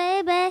jukebox,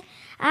 baby.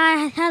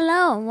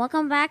 Hello, and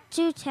welcome back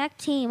to Tech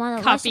Team on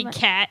the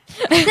Copycat.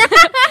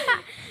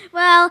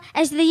 Well,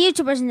 as the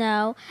YouTubers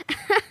know,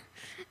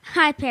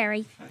 hi,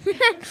 Perry.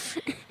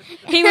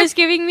 He was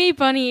giving me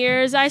bunny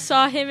ears. I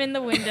saw him in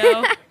the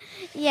window.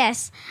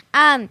 Yes.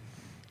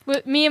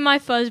 With me and my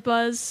fuzz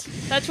buzz.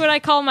 That's what I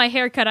call my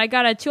haircut. I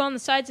got a 2 on the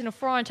sides and a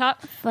 4 on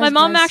top. Fuzz my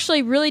mom buzz.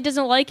 actually really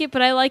doesn't like it,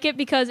 but I like it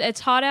because it's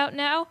hot out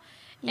now.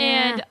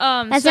 Yeah.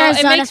 And That's so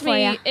Arizona for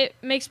ya. it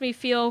makes me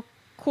feel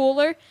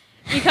cooler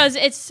because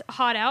it's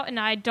hot out and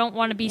I don't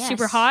want to be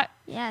super hot.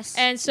 Yes.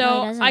 And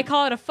so I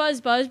call it a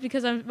fuzz buzz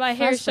because my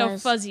hair is so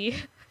buzz. fuzzy.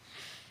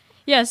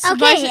 Yes.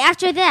 Okay,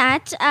 after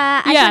that,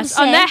 yes,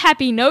 on that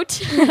happy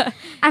note.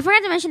 I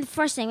forgot to mention the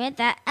first segment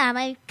that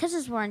my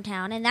cousins were in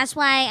town, and that's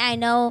why I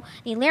know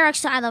the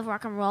lyrics to I Love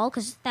Rock and Roll,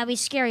 because that'd be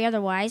scary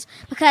otherwise,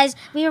 because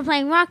we were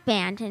playing Rock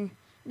Band, and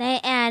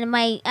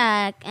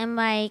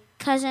my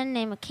cousin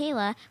named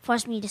Michaela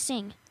forced me to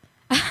sing.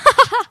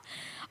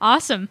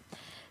 Awesome.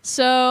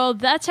 So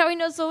that's how he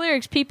knows the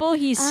lyrics, people.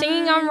 He's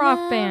singing on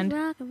Rock Band.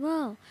 Rock and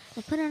roll.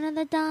 We'll put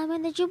another dime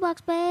in the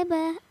jukebox,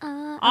 baby.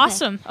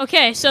 Awesome.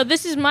 Okay, so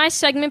this is my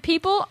segment,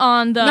 people,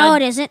 on the No,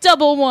 it isn't.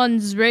 Double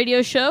Ones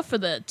radio show for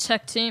the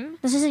Tech Team.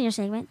 This isn't your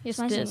segment. Yes,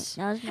 it's it my is.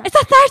 segment. No, it's not. It's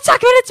the third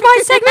segment. It's my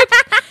segment.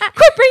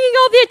 Quit bringing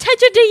all the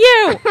attention to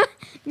you.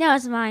 No,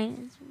 it's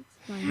mine. It's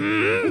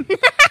mine.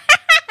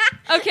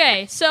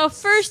 Okay, so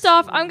first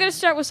off, I'm going to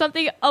start with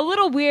something a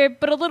little weird,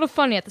 but a little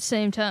funny at the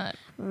same time.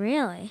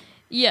 Really?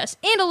 Yes,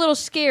 and a little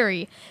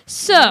scary.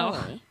 So,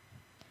 Really? to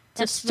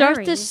That's start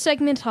very- this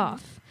segment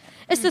off,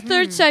 it's the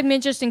third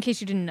segment, just in case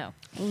you didn't know.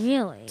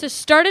 Really? To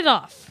start it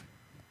off,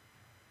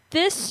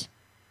 this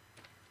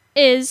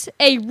is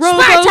a Robo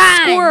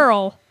Spartan!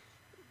 Squirrel.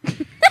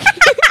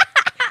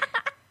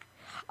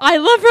 I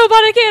love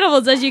robotic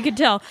animals, as you can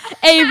tell.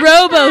 A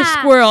Robo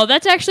Squirrel.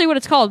 That's actually what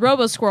it's called,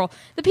 Robo Squirrel.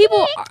 The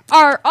people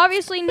are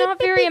obviously not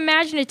very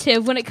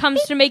imaginative when it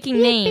comes to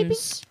making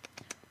names.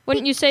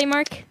 Wouldn't you say,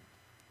 Mark?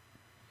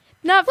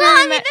 Not very.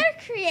 Well, I mean, they're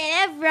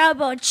creative.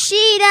 Robo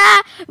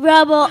Cheetah,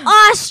 Robo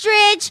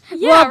Ostrich,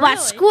 Yeah, Robot really.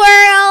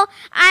 Squirrel.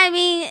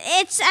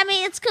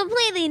 it's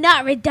completely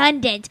not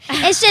redundant.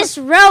 It's just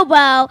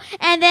Robo,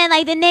 and then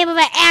like the name of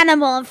an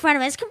animal in front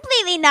of it. It's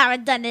completely not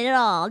redundant at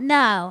all.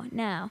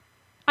 No.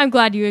 I'm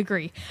glad you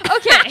agree.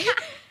 Okay,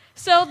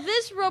 so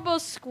this Robo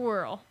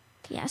Squirrel.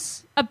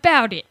 Yes.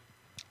 About it.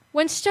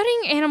 When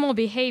studying animal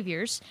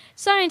behaviors,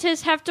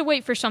 scientists have to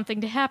wait for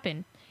something to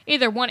happen.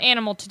 Either one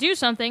animal to do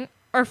something,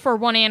 or for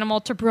one animal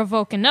to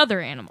provoke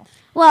another animal.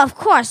 Well, of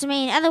course.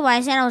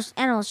 Otherwise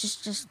animals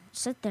just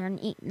sit there and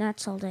eat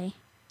nuts all day.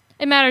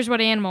 It matters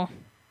what animal.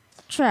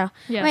 True.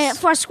 Yes.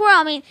 For a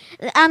squirrel,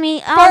 for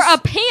a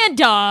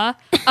panda,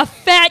 a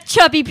fat,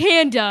 chubby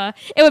panda,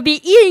 it would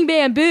be eating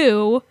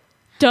bamboo.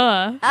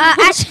 Duh.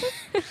 Actually,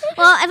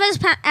 well, if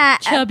it was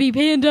chubby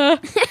panda.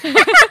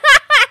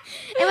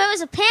 If it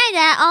was a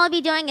panda, all it'd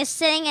be doing is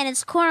sitting in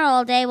its corner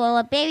all day while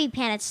a baby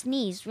panda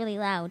sneezed really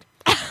loud.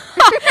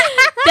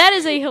 That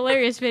is a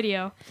hilarious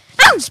video.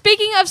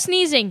 Speaking of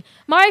sneezing,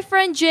 my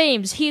friend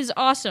James, he's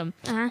awesome.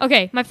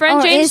 Okay, my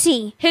friend James, is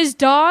he? His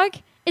dog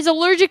is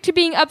allergic to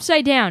being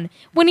upside down.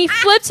 When he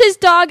flips his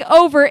dog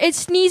over, it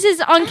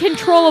sneezes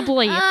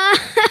uncontrollably.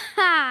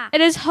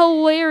 It is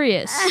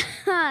hilarious.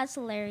 That's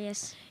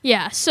hilarious.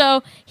 Yeah,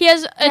 so he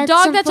has a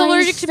dog that's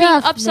allergic to being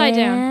upside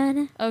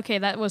down. Okay,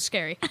 that was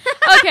scary.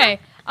 Okay,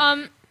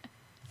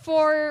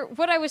 for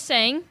what I was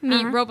saying,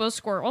 meet Robo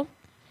Squirrel.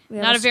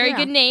 Not a very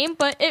good name,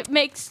 but it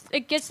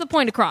gets the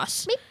point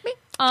across. Beep, beep.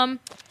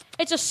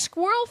 It's a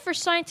squirrel for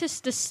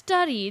scientists to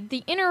study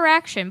the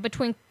interaction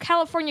between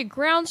California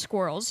ground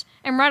squirrels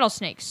and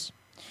rattlesnakes.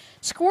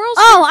 Squirrels.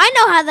 Oh, I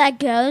know how that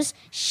goes.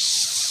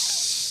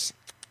 Shh.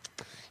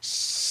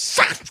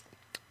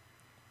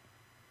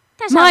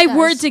 That's My how it goes.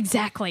 words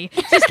exactly.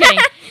 Just kidding.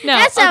 No,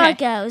 that's how it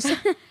goes.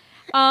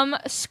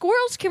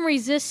 Squirrels can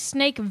resist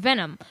snake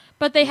venom,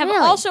 but they have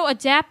Really? also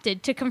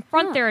adapted to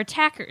confront their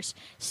attackers,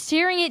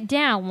 staring it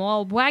down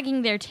while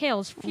wagging their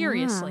tails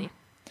furiously.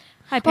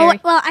 Hi, Perry.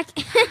 Well,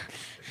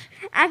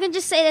 I can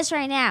just say this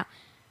right now.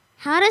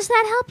 How does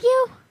that help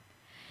you?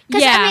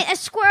 Because a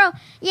squirrel,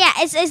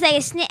 it's like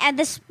a snake,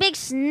 this big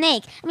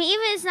snake. Even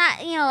if it's not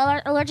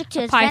allergic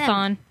to its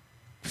python. Venom.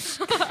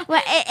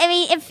 Well,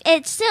 if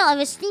it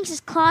sneaks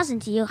its claws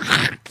into you,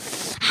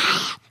 that's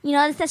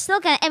still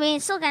gonna.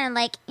 It's still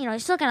gonna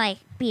it's still gonna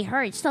be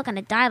hurt. It's still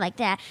gonna die like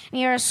that.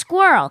 You're a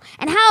squirrel,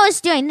 and how is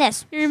doing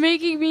this? You're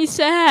making me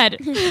sad.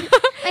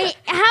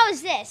 How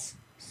is this?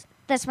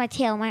 That's my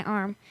tail, my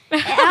arm.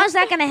 How is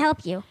that gonna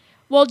help you?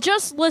 Well,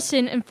 just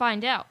listen and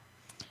find out.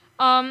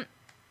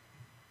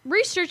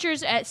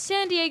 Researchers at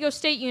San Diego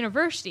State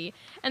University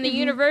and the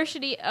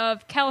University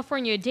of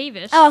California,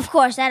 Davis. Oh, of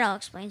course, that all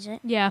explains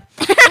it. Yeah.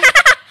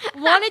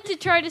 Wanted to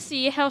try to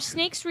see how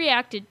snakes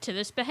reacted to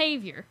this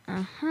behavior.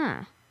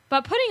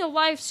 But putting a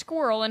live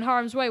squirrel in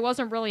harm's way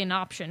wasn't really an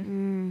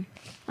option.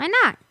 Why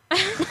not?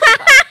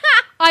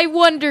 I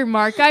wonder,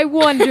 Mark. I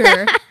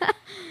wonder.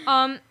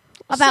 About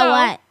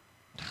what?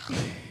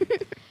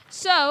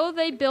 So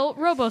they built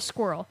Robo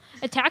Squirrel,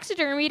 a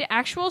taxidermied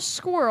actual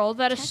squirrel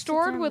that is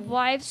stored with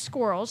live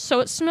squirrels, so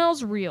it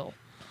smells real.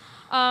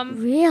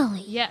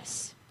 Really?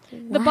 Yes.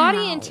 The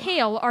body and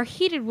tail are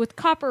heated with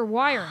copper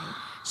wiring,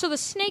 so the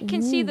snake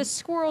can see the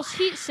squirrel's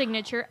heat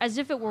signature as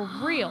if it were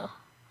real.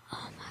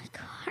 Oh my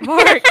god,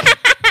 Mark!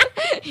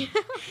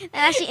 That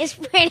actually is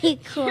pretty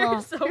cool.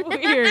 You're so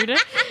weird.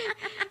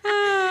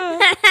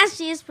 That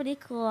actually is pretty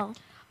cool.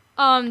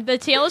 The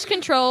tail is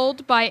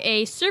controlled by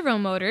a servo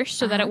motor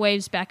so that it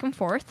waves back and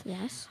forth.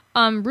 Yes.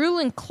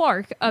 Rulin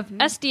Clark of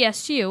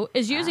SDSU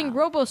is using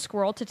Robo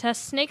Squirrel to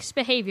test snakes'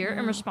 behavior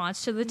in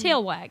response to the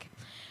tail wag.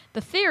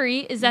 The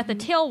theory is that the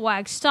tail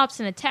wag stops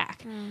an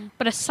attack,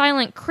 but a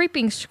silent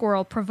creeping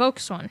squirrel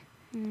provokes one.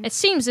 It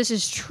seems this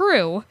is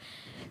true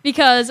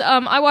because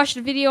I watched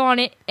a video on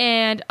it,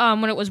 and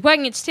when it was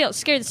wagging its tail, it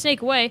scared the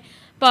snake away.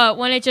 But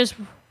when it just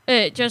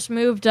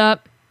moved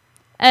up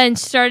and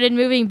started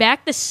moving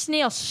back, the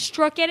snail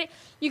struck at it.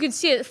 You can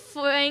see its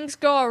fangs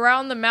go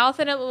around the mouth,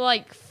 and it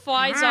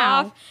flies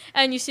off,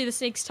 and you see the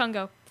snake's tongue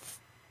go.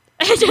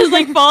 It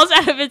just falls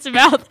out of its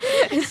mouth.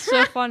 It's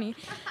so funny.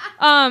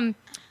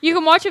 You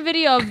can watch a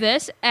video of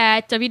this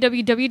at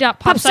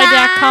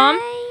www.popside.com.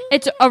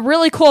 It's a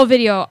really cool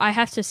video, I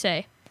have to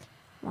say.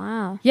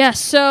 Wow. Yes,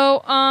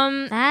 so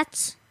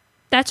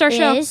that's our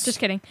show. Just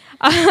kidding.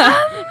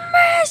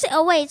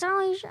 Oh wait, it's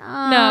only show.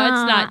 No,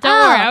 it's not. Don't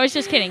worry. I was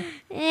just kidding.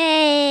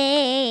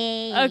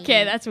 Hey.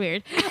 Okay, that's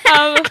weird.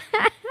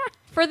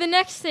 For the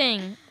next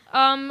thing,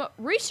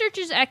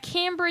 researchers at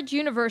Cambridge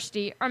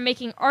University are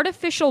making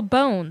artificial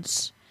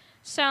bones.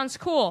 Sounds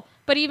cool,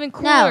 but even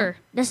cooler.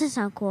 No, doesn't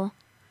sound cool.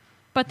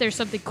 But there's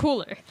something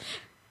cooler.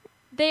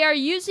 They are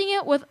using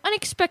it with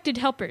unexpected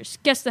helpers.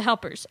 Guess the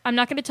helpers. I'm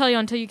not going to tell you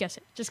until you guess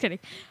it. Just kidding.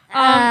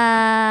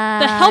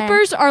 The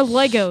helpers are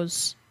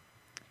Legos.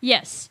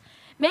 Yes.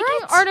 Making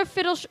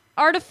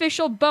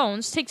artificial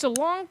bones takes a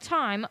long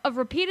time of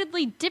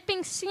repeatedly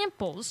dipping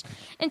samples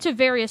into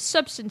various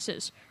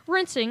substances,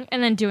 rinsing,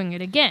 and then doing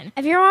it again.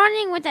 If you're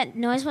wondering what that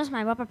noise was,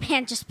 my rubber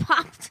band just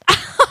popped.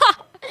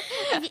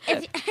 I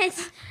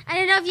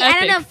don't know if you.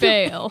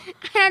 Fail.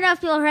 I don't know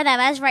if people heard that,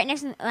 but I was right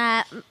next to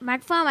the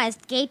microphone. I was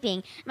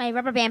gaping. My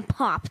rubber band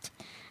popped.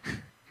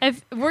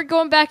 If we're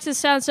going back to the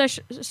sound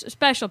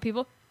special,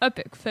 people.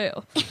 Epic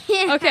fail.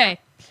 Okay.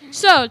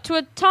 So,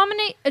 to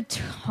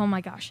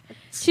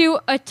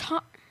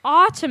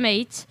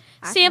automate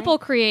sample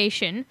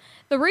creation,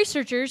 the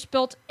researchers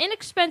built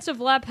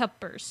inexpensive lab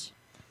helpers,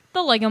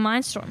 the Lego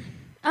Mindstorm.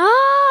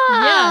 Oh,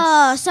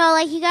 yes. So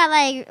like you got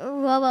like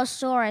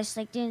Robosaurus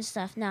like doing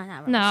stuff. No,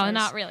 not Robosaurus. No,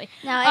 not really.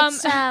 No,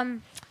 it's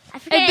I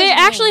forget. They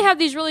actually have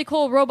these really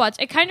cool robots.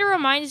 It kind of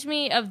reminds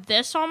me of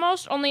this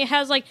almost, only it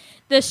has like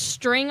this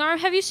string arm.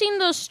 Have you seen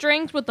those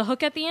strings with the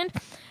hook at the end?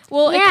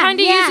 Well, it kind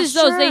of uses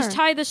those. They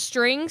tie the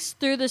strings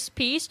through this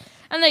piece,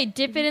 and they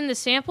dip it in the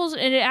samples,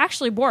 and it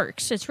actually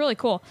works. It's really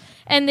cool.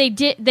 And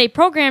they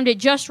programmed it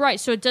just right,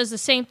 so it does the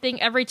same thing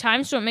every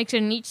time, so it makes it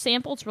in each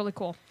sample. It's really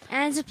cool.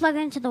 And is it plugged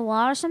into the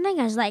wall or something?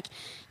 It's like,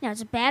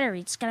 it's a battery.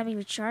 It's got to be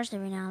recharged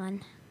every now and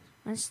then.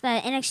 Once the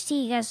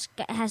NXT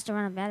has to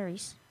run on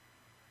batteries.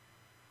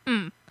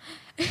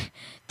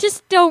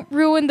 Just don't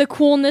ruin the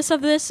coolness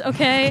of this,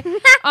 okay?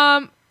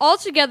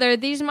 Altogether,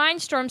 these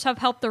Mindstorms have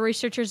helped the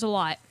researchers a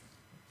lot.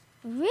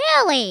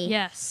 Really?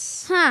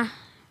 Yes. Huh.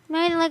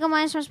 Maybe the Lego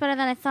Mindstorm's better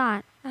than I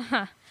thought.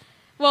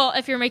 Well,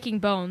 if you're making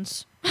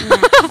bones.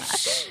 Yeah.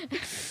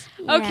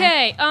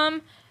 Okay,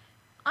 I'm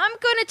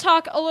going to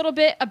talk a little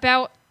bit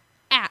about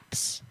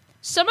apps.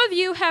 Some of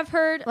you have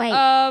heard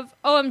of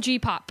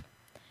OMGPOP.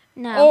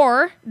 No.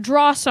 Or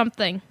Draw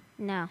Something.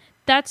 No.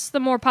 That's the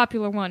more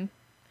popular one.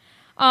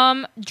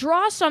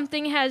 Draw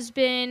Something has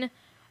been,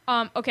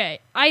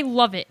 I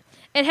love it.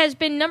 It has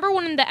been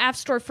 #1 in the App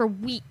Store for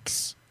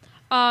weeks.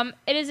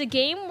 It is a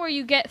game where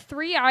you get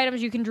 3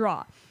 items you can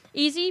draw.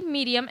 Easy,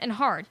 medium, and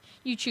hard.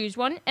 You choose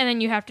one, and then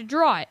you have to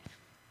draw it.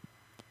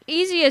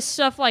 Easy is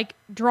stuff like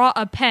draw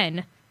a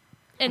pen,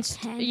 and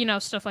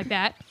stuff like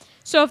that.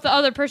 So if the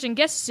other person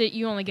guesses it,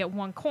 you only get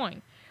 1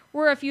 coin.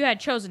 Where if you had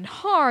chosen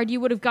hard, you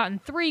would have gotten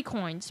 3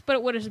 coins, but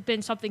it would have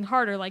been something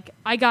harder. Like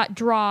I got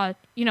draw,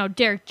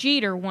 Derek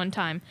Jeter one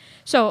time.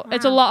 So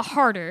it's a lot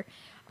harder.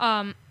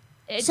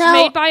 It's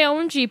made by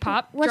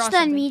OMGPOP. What's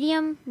the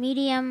medium,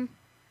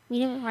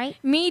 right?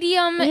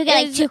 Medium you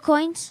get like 2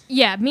 coins?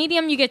 Yeah,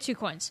 medium you get 2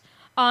 coins.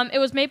 It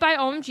was made by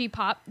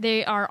OMGPOP.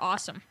 They are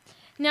awesome.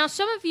 Now,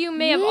 some of you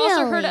may have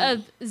also heard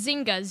of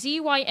Zynga,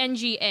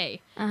 Zynga,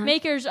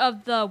 makers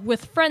of the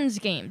With Friends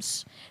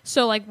games.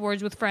 So, like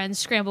Words with Friends,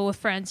 Scramble with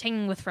Friends,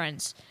 Hanging with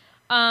Friends.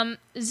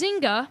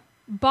 Zynga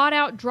bought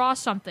out Draw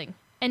Something,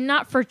 and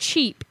not for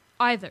cheap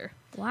either.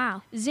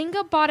 Wow.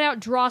 Zynga bought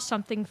out Draw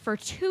Something for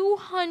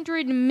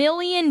 $200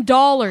 million.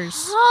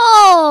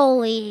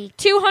 Holy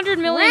 $200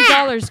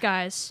 million,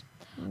 guys.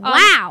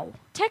 Wow.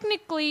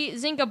 Technically,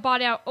 Zynga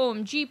bought out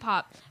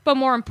OMGPOP, but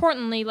more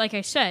importantly, like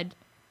I said,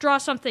 Draw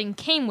Something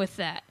came with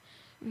that.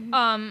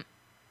 The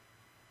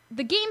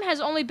game has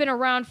only been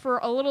around for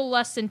a little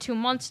less than 2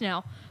 months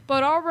now,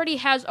 but already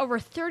has over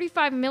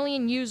 35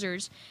 million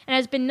users and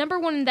has been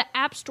 #1 in the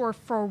App Store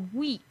for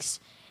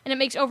weeks. And it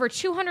makes over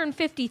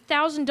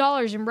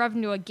 $250,000 in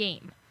revenue a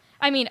day.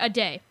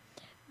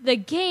 The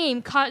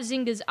game caught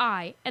Zynga's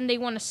eye, and they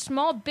won a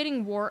small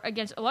bidding war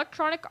against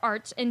Electronic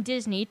Arts and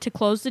Disney to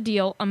close the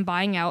deal on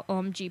buying out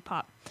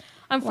OMGPOP.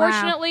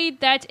 Unfortunately,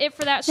 that's it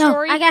for that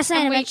story. No, I got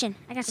something to mention.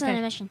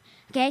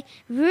 Okay?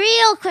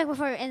 Real quick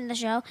before we end the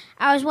show.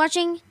 I was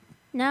watching...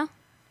 No?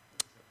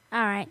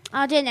 All right.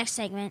 I'll do the next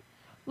segment.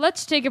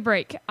 Let's take a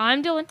break.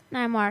 I'm Dylan. And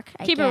I'm Mark.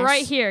 Keep it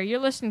right here. You're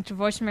listening to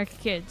Voice America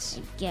Kids.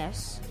 I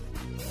guess.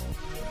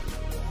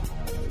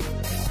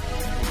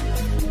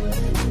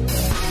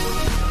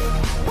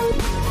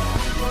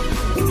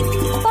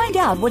 Find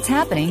out what's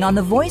happening on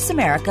the Voice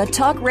America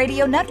Talk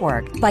Radio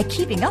Network by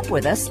keeping up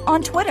with us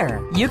on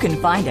Twitter. You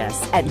can find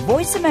us at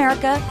Voice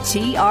America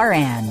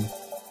TRN.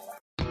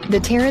 The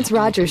Terrence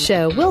Rogers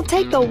Show will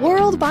take the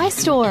world by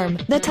storm.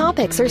 The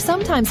topics are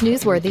sometimes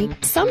newsworthy,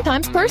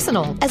 sometimes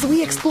personal, as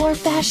we explore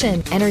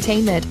fashion,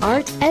 entertainment,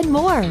 art, and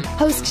more.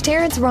 Host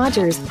Terrence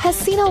Rogers has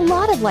seen a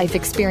lot of life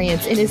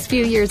experience in his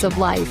few years of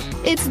life.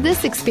 It's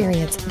this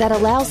experience that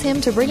allows him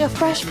to bring a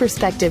fresh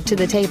perspective to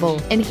the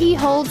table, and he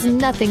holds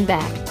nothing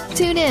back.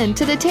 Tune in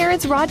to The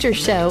Terrence Rogers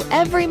Show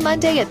every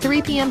Monday at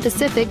 3 p.m.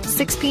 Pacific,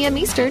 6 p.m.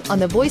 Eastern on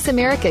the Voice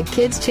America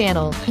Kids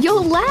channel.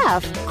 You'll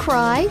laugh,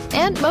 cry,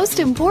 and most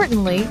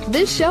importantly,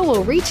 this show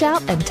will reach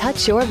out and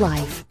touch your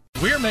life.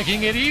 We're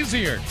making it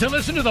easier to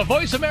listen to the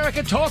Voice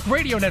America Talk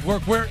Radio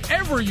Network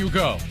wherever you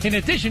go. In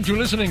addition to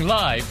listening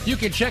live, you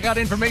can check out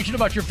information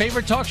about your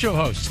favorite talk show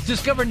hosts,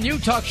 discover new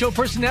talk show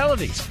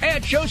personalities,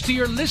 add shows to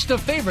your list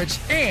of favorites,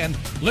 and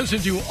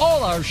listen to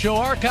all our show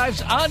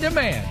archives on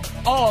demand.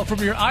 All from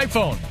your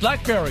iPhone,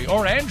 BlackBerry,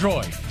 or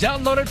Android.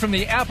 Download it from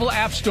the Apple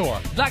App Store,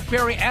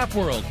 BlackBerry App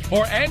World,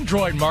 or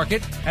Android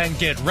Market, and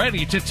get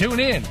ready to tune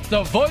in.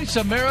 The Voice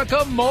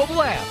America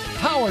mobile app,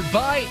 powered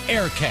by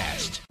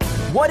Aircast.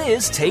 What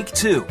is Take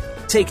Two?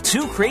 Take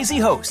 2 crazy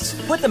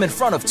hosts, put them in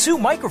front of 2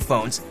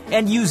 microphones,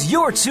 and use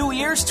your 2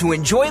 ears to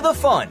enjoy the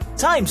fun.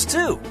 Times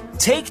 2.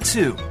 Take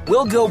 2.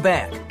 We'll go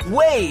back.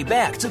 way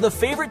back to the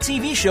favorite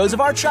TV shows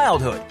of our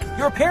childhood,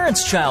 your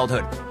parents'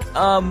 childhood.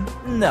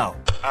 No.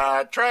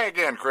 Try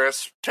again,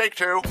 Chris. Take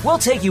 2. We'll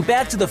take you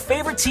back to the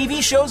favorite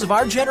TV shows of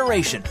our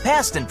generation,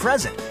 past and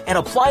present, and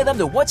apply them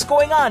to what's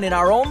going on in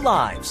our own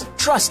lives.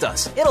 Trust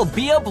us, it'll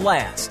be a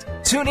blast.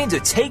 Tune in to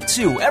Take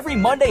 2 every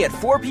Monday at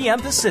 4 p.m.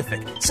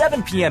 Pacific,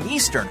 7 p.m.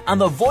 Eastern on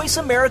the Voice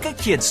America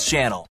Kids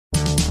channel.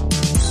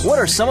 What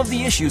are some of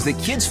the issues that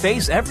kids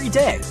face every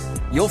day?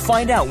 You'll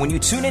find out when you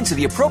tune into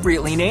the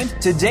appropriately named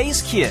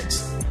Today's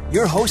Kids.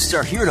 Your hosts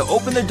are here to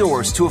open the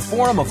doors to a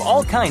forum of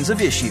all kinds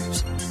of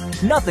issues.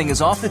 Nothing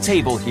is off the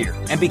table here,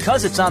 and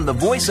because it's on the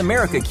Voice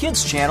America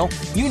Kids channel,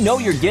 you know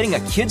you're getting a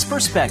kid's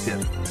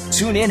perspective.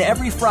 Tune in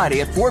every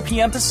Friday at 4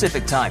 p.m.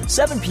 Pacific Time,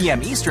 7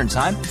 p.m. Eastern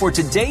Time for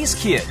Today's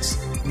Kids.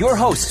 Your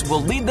hosts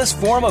will lead this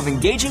forum of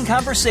engaging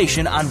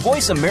conversation on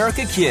Voice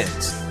America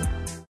Kids.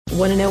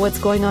 Want to know what's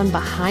going on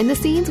behind the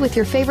scenes with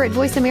your favorite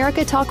Voice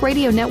America Talk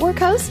Radio Network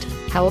host?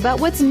 How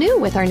about what's new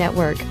with our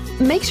network?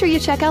 Make sure you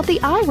check out the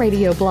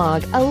iRadio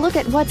blog, a look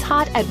at what's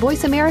hot at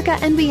Voice America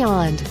and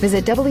beyond.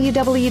 Visit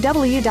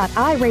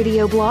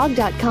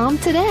www.iradioblog.com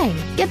today.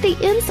 Get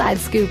the inside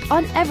scoop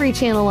on every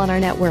channel on our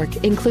network,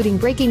 including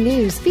breaking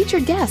news,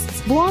 featured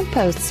guests, blog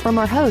posts from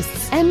our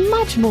hosts, and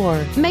much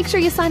more. Make sure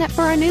you sign up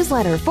for our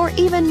newsletter for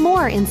even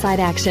more inside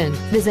action.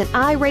 Visit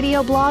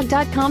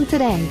iradioblog.com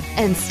today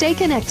and stay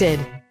connected.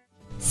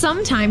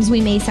 Sometimes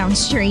we may sound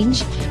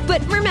strange,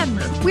 but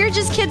remember, we're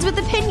just kids with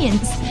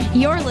opinions.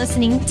 You're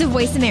listening to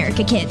Voice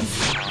America Kids.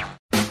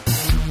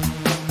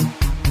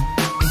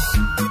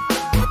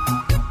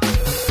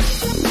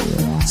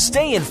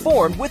 Stay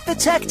informed with the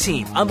Tech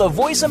Team on the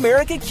Voice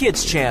America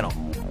Kids channel.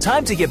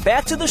 Time to get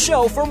back to the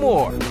show for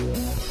more.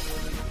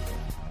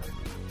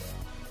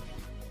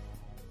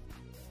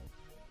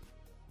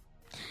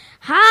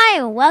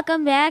 Hi,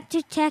 welcome back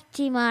to Tech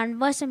Team on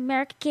Voice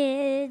America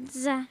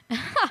Kids.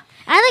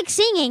 I like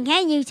singing,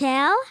 can you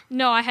tell?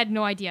 No, I had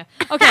no idea.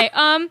 Okay,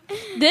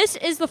 this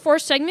is the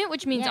fourth segment,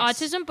 which means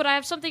Yes. autism, but I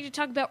have something to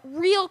talk about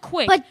real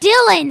quick. But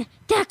Dylan,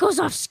 that goes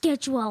off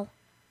schedule.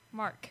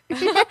 Mark.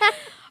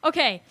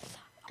 Okay,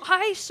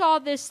 I saw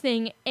this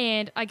thing,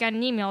 and I got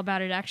an email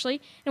about it, actually.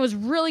 And it was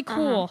really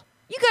cool.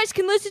 You guys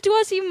can listen to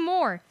us even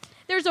more.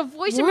 There's a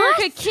Voice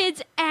America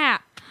Kids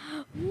app.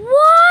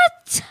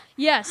 What?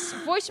 Yes,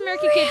 Voice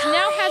America Kids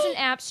now has an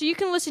app so you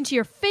can listen to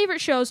your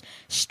favorite shows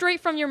straight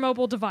from your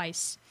mobile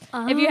device.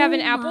 If you have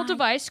an Apple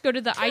device, go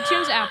to the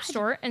iTunes App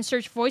Store and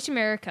search Voice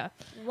America.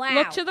 Wow.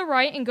 Look to the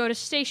right and go to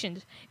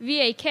Stations.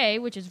 VAK,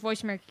 which is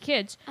Voice America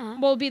Kids,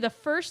 will be the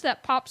first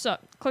that pops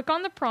up. Click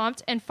on the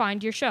prompt and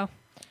find your show.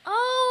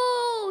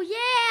 Oh,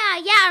 yeah.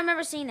 Yeah, I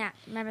remember seeing that.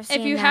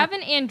 If you have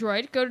an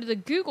Android, go to the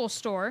Google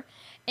Store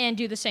and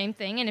do the same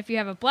thing. And if you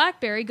have a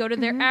BlackBerry, go to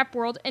their App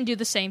World and do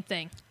the same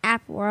thing.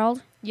 App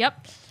World?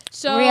 Yep.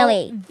 So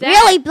Really,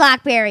 that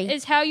BlackBerry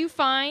is how you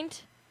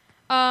find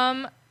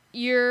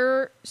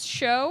your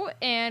show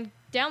and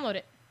download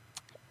it.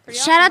 Pretty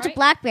Shout awesome, out to right?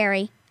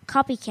 BlackBerry.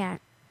 Copycat.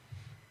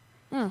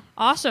 Oh.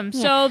 Awesome.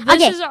 Yeah. So this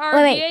Okay, is our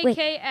wait.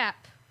 VAK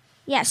app.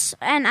 Yes,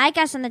 and I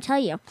got something to tell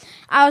you.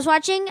 I was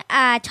watching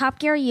Top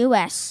Gear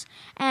US,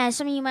 and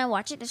some of you might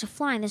watch it. There's a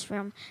fly in this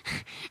room.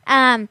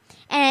 And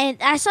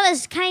I saw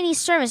this kind of neat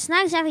service.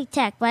 Not exactly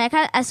tech, but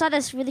I saw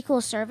this really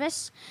cool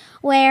service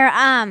where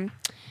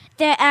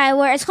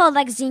where it's called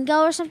like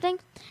Zynga or something.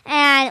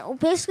 And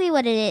basically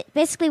what it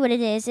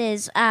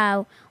is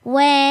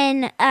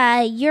when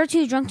you're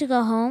too drunk to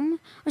go home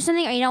or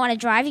something, or you don't want to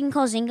drive, you can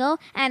call Zynga,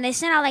 and they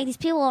send out like these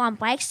people on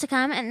bikes to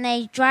come, and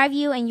they drive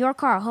you in your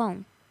car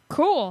home.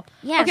 Cool.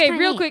 Yeah. Okay,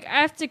 real quick, I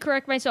have to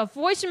correct myself.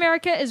 Voice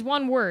America is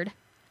one word.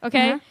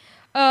 Okay.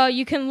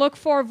 You can look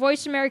for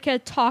Voice America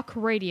Talk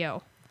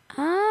Radio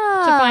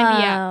Oh. to find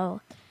the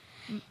app.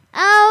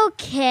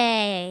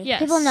 Okay. Yes.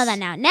 People know that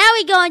now. Now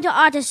we go into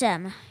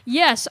autism.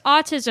 Yes,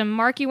 autism.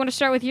 Mark, you want to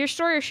start with your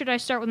story, or should I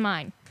start with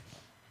mine?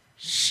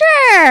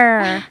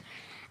 Sure.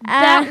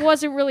 That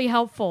wasn't really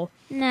helpful.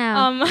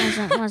 No,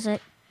 was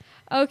it?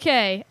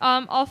 Okay,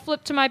 I'll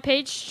flip to my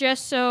page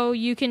just so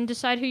you can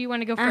decide who you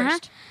want to go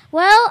first.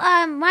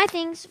 Well, my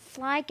things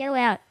fly. Get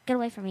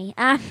away from me.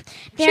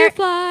 She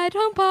fly,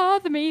 don't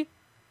bother me.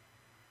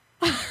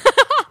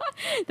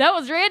 That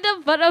was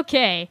random, but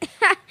okay.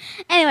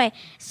 Anyway,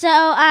 so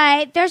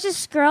there's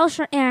this girl.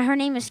 Her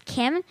name is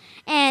Kim,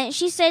 and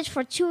she staged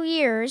for 2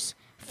 years,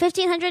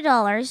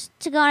 $1,500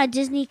 to go on a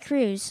Disney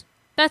cruise.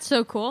 That's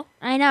so cool.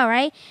 I know,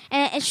 right?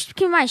 And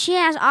keep in mind, she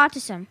has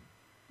autism.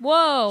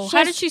 Whoa!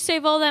 How did she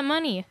save all that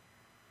money?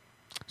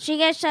 She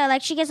gets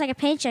like a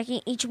paycheck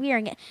each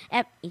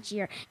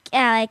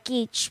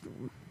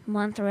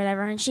month or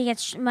whatever, and she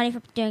gets money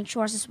for doing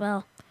chores as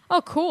well.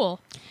 Oh, cool.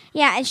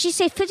 Yeah, and she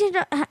saved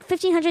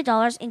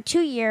 $1,500 in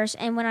 2 years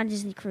and went on a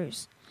Disney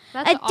cruise.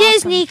 That's a awesome.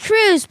 Disney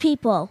cruise,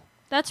 people.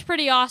 That's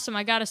pretty awesome,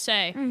 I gotta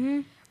say.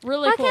 Mm-hmm.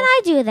 Really How cool. can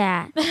I do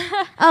that?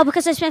 Oh,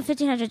 because I spent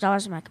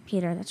 $1,500 on my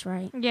computer. That's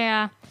right.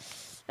 Yeah,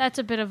 that's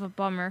a bit of a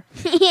bummer.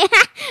 Yeah.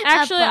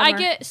 Actually, I bummer.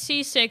 get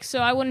seasick, so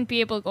I wouldn't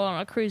be able to go on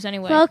a cruise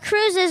anyway. Well,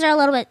 cruises are a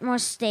little bit more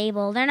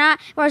stable. They're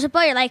not. Whereas a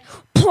boat, you're like,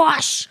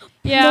 Plosh.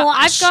 Yeah, Plosh.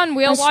 I've gone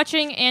whale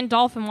watching and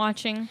dolphin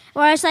watching.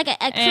 Where it's like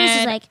a cruise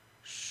is like.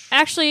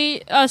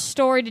 Actually, a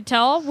story to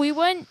tell. We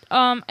went.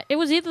 It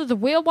was either the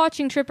whale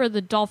watching trip or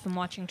the dolphin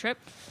watching trip.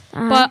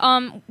 But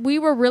we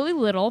were really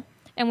little,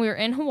 and we were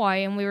in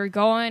Hawaii, and we were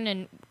going,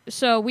 and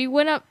so we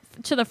went up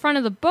to the front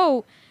of the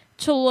boat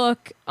to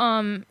look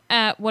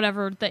at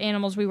whatever the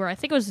animals we were. I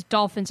think it was the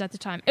dolphins at the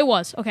time. It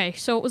was. Okay,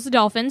 so it was the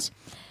dolphins.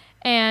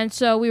 And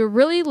so we were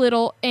really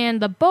little,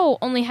 and the boat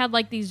only had,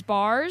 like, these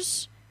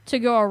bars to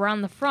go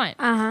around the front.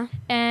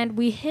 And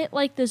we hit,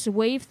 like, this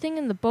wave thing,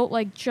 and the boat,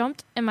 like,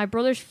 jumped, and my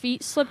brother's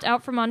feet slipped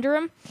out from under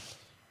him.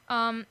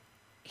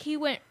 He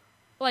went,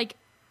 like,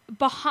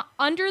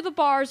 under the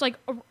bars, like,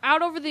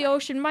 out over the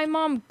ocean. My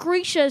mom,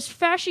 Grisha, as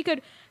fast as she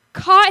could,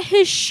 caught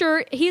his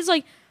shirt. He's,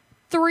 like,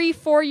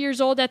 3-4 years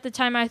old at the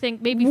time, I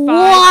think, maybe 5.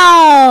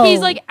 Wow. He's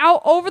like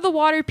out over the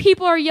water.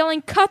 People are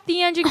yelling, "Cut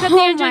the engine! Cut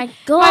the engine!" My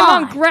God. My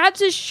mom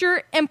grabs his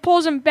shirt and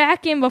pulls him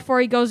back in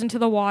before he goes into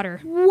the water.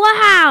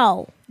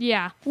 Wow.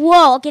 Yeah.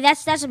 Whoa. Okay,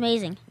 that's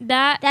amazing.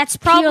 That's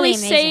purely probably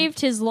amazing.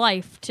 saved his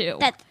life too.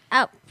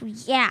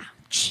 Yeah.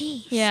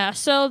 Jeez. Yeah.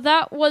 So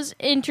that was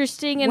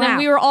interesting, and Wow. then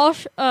we were all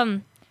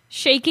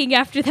shaking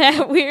after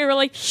that. We were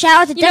like,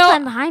 shout out to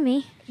Declan behind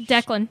me.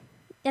 Declan.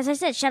 As I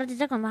said, shout out to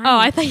Declan behind me. Oh,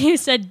 I thought you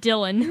said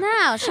Dylan.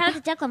 No, shout out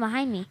to Declan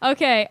behind me.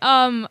 Okay,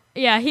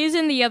 yeah, he's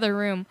in the other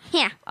room.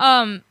 Yeah.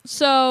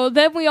 So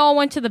then we all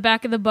went to the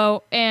back of the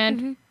boat,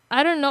 and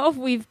I don't know if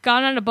we've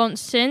gone on a boat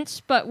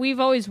since, but we've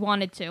always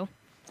wanted to.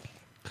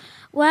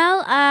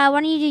 Well, why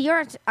don't you do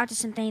your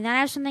autism thing? Then I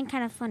have something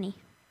kind of funny.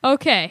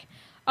 Okay.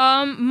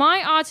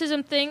 My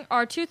autism thing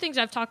are two things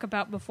I've talked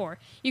about before.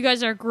 You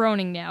guys are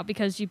groaning now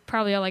because you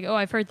probably are like, oh,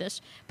 I've heard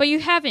this. But you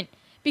haven't.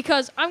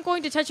 Because I'm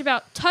going to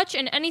touch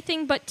and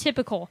anything but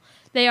typical.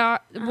 They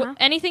are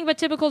anything but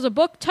typical is a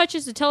book. Touch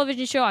is a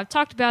television show. I've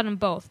talked about them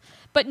both.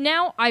 But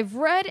now I've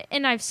read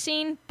and I've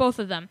seen both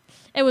of them.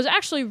 It was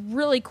actually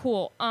really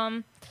cool.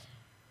 Now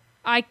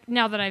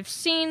that I've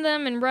seen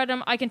them and read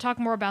them, I can talk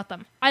more about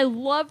them. I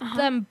loved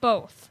them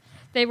both.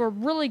 They were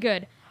really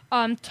good.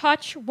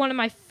 Touch, one of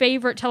my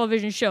favorite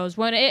television shows.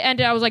 When it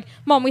ended, I was like,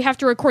 Mom, we have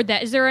to record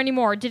that. Is there any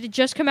more? Did it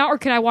just come out or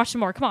can I watch some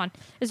more? Come on.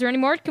 Is there any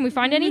more? Can we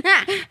find any?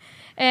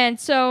 And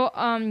so,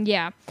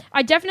 yeah,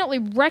 I definitely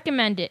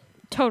recommend it.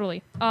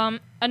 Totally.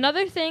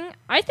 Another thing,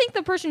 I think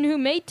the person who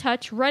made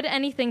Touch read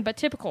anything but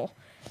typical.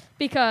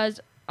 Because,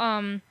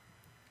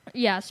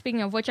 yeah,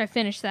 speaking of which, I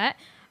finished that.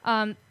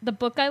 The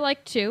book I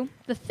like too.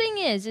 The thing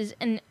is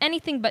in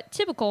anything but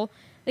typical,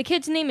 the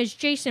kid's name is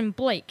Jason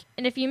Blake.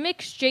 And if you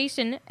mix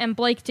Jason and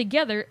Blake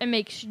together, it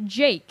makes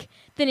Jake,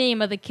 the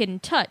name of the kid in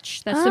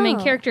Touch. That's the main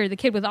character, the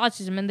kid with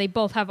autism, and they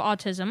both have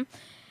autism.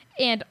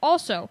 And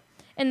also,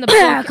 in the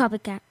book,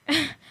 copycat.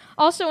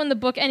 Also in the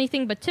book,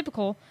 Anything But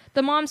Typical,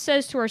 the mom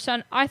says to her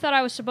son, "I thought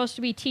I was supposed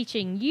to be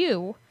teaching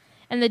you."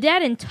 And the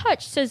dad in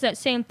Touch says that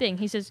same thing.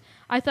 He says,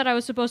 "I thought I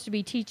was supposed to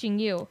be teaching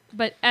you."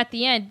 But at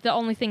the end, the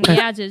only thing he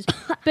adds is,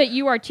 "But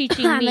you are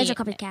teaching me." Major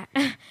copycat.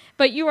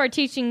 But you are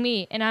teaching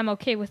me, and I'm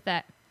okay with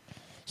that.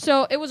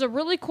 So it was a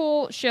really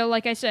cool show,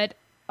 like I said.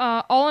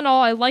 All in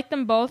all, I like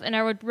them both, and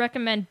I would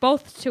recommend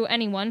both to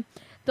anyone.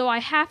 Though I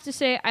have to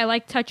say, I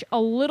like Touch a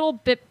little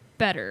bit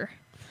better.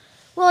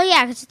 Well,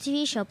 yeah, because it's a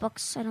TV show.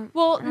 Books, I don't.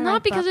 Well, I don't not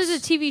like because books.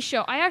 it's a TV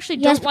show. I actually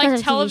Yes, don't like because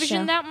of TV television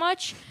show. that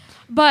much.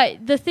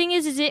 But the thing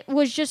is it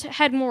was just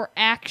had more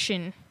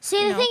action.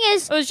 See, the thing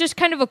is, it was just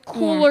kind of a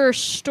cooler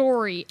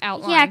story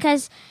outline. Yeah,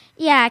 because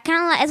kind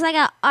of like it's like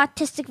an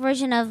autistic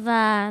version of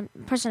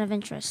Person of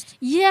Interest.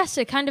 Yes,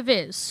 it kind of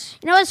is.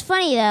 You know what's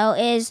funny though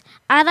is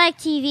I like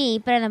TV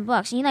better than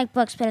books, and you like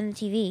books better than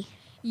TV.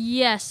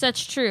 Yes,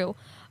 that's true.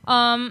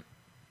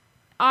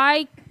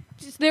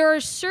 There are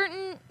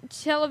certain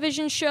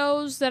television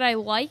shows that I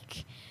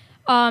like.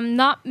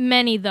 Not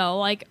many though.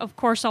 Like, of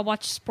course, I'll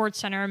watch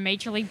SportsCenter and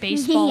Major League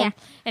Baseball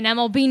and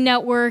MLB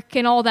Network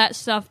and all that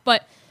stuff.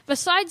 But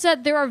besides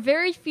that, there are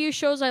very few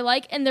shows I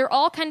like, and they're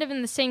all kind of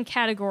in the same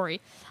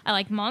category. I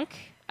like Monk.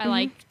 I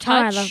like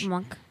Touch. Oh, I love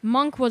Monk.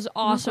 Monk was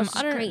awesome. Monk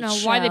was a I don't great know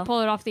why they show.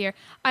 pulled it off the air.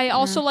 I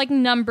also like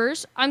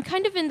Numbers. I'm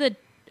kind of in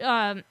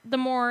the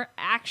more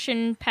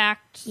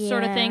action-packed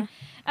sort of Yeah. thing.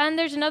 And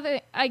there's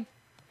another.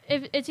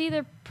 It's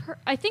either.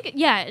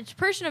 It's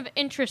Person of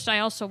Interest. I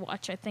also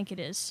watch. I think it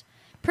is.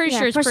 Pretty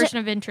sure it's Person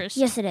of Interest.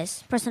 Yes, it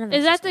is. Person of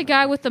Is Interest. that the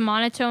guy with the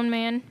monotone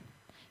man?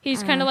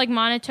 He's kind of like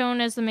monotone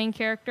as the main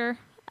character.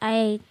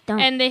 I don't.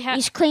 And they have.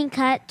 He's clean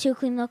cut, too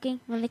clean looking.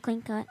 Really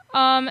clean cut.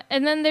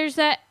 And then there's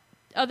that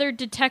other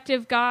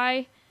detective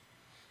guy.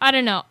 I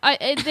don't know.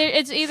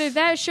 It's either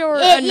that show or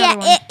another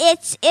one.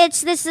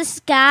 It's this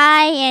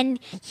guy, and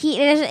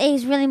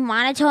he's really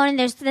monotone, and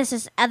there's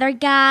this other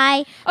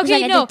guy who's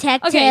like a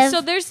detective. Okay,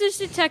 so there's this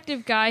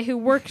detective guy who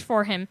worked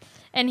for him,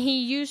 and he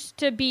used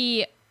to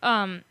be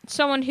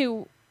someone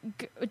who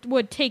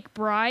would take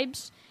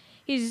bribes.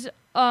 He's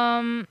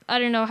I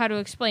don't know how to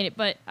explain it,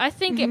 but I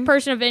think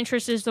Person of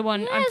Interest is the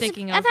one I'm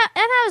thinking of. I thought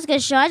it was a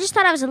good show. I just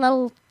thought it was a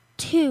little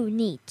too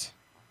neat.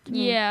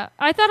 Yeah,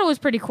 I thought it was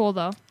pretty cool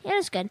though. Yeah, it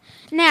was good.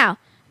 Now,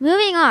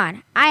 moving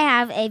on, I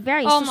have a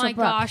very Oh special my book.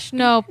 gosh,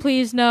 no,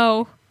 please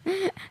no.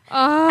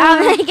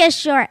 I'll make it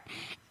short.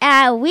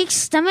 Weak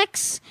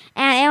stomachs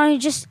and anyone who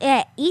just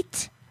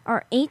eat.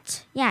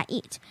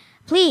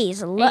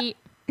 Please look.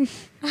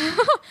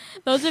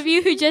 Those of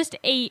you who just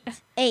ate.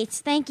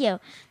 Thank you.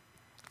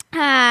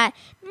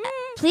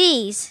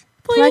 Please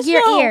plug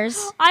your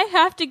ears. I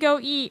have to go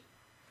eat.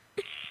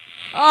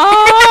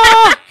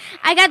 Oh!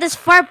 I got this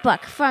fart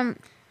book from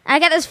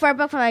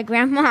my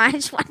grandma. I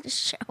just wanted to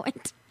show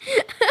it.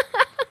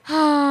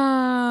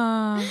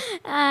 The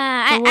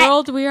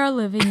world we are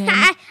living in.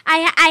 I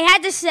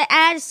had to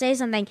say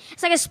something.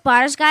 It's like a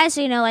spotter's guide,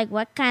 so you know like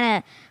what kind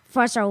of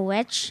farts are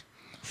which.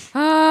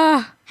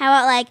 How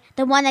about like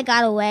the one that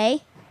got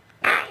away?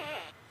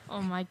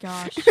 Oh my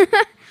gosh.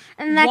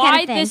 And that Why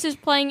kind of thing. this is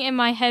playing in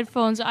my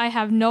headphones, I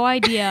have no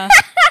idea.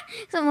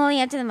 So I'm holding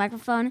up to the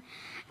microphone.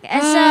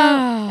 And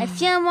so, like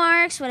field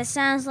marks, what it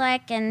sounds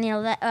like, and you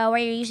know where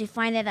you usually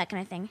find it, that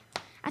kind of thing.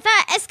 I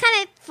thought it's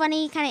kind of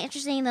funny, kind of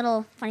interesting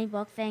little funny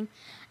book thing.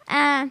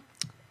 I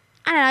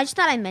don't know. I just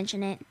thought I'd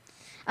mention it.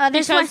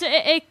 Because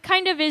it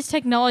kind of is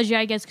technology,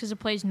 I guess, because it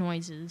plays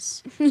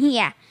noises.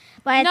 Yeah,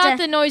 but not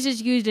the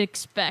noises you'd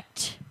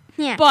expect.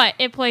 Yeah, but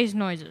it plays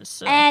noises.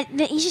 So. And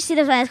you should see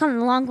this one. It's called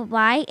 "The Long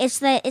Goodbye." It's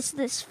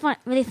this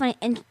really funny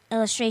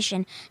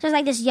illustration. So it's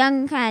like this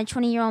young kind of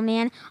 20-year-old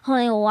man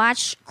holding a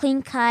watch,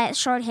 clean cut,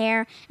 short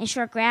hair, and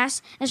short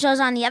grass. And shows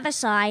on the other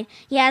side,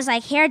 he has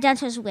like hair down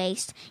to his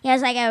waist. He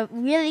has like a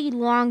really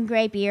long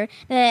gray beard.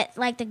 That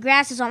like the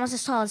grass is almost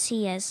as tall as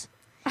he is.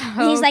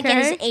 And he's like in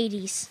his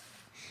 80s.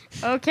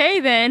 Okay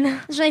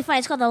then. It's really funny.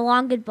 It's called "The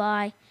Long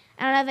Goodbye."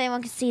 I don't know if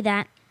anyone can see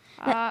that.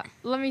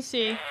 Let me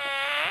see.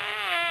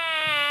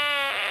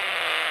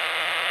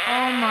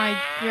 Oh my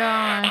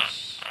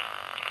gosh.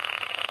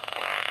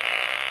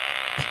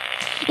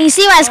 You can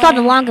see why it's called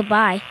 "The Long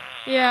Goodbye."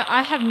 Yeah,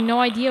 I have no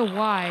idea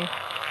why.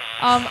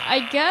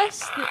 I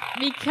guess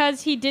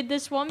because he did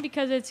this one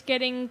because it's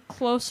getting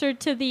closer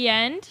to the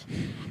end.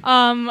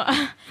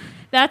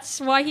 That's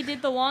why he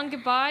did the long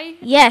goodbye.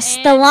 Yes,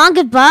 the long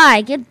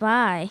goodbye.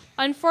 Goodbye.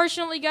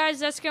 Unfortunately, guys,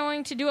 that's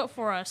going to do it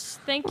for us.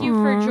 Thank you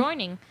for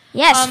joining.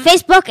 Yes,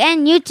 Facebook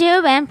and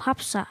YouTube and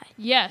Popside.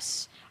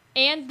 Yes,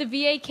 and the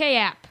VAK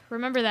app.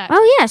 Remember that.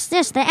 Oh, yes,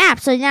 the app.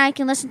 So now you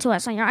can listen to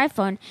us on your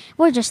iPhone.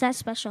 We're just that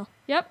special.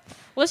 Yep.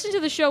 Listen to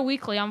the show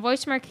weekly on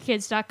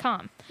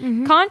voiceamericakids.com.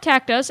 Mm-hmm.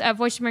 Contact us at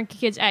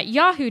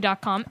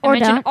voiceamericakids@yahoo.com and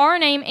mention our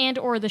name and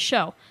or the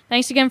show.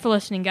 Thanks again for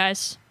listening,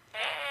 guys.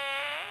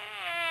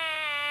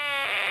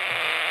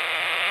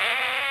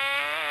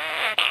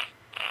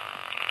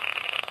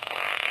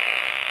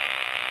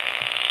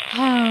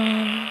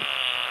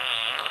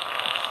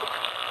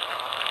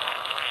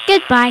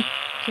 Goodbye.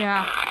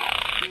 Yeah.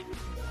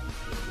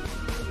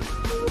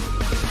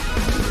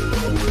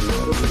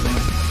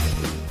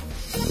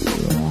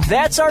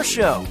 That's our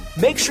show.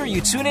 Make sure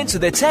you tune in to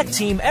the Tech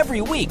Team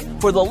every week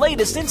for the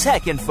latest in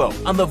tech info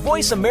on the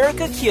Voice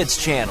America Kids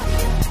channel.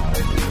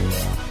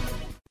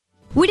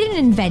 We didn't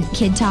invent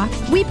Kid Talk,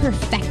 we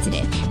perfected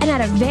it, and at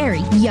a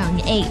very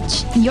young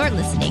age. You're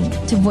listening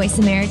to Voice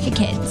America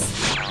Kids.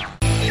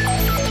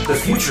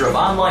 The future of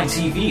online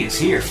TV is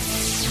here.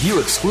 View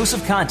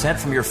exclusive content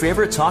from your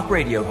favorite talk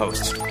radio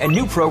hosts and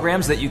new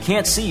programs that you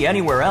can't see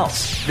anywhere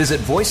else. Visit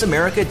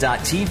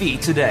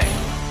voiceamerica.tv today.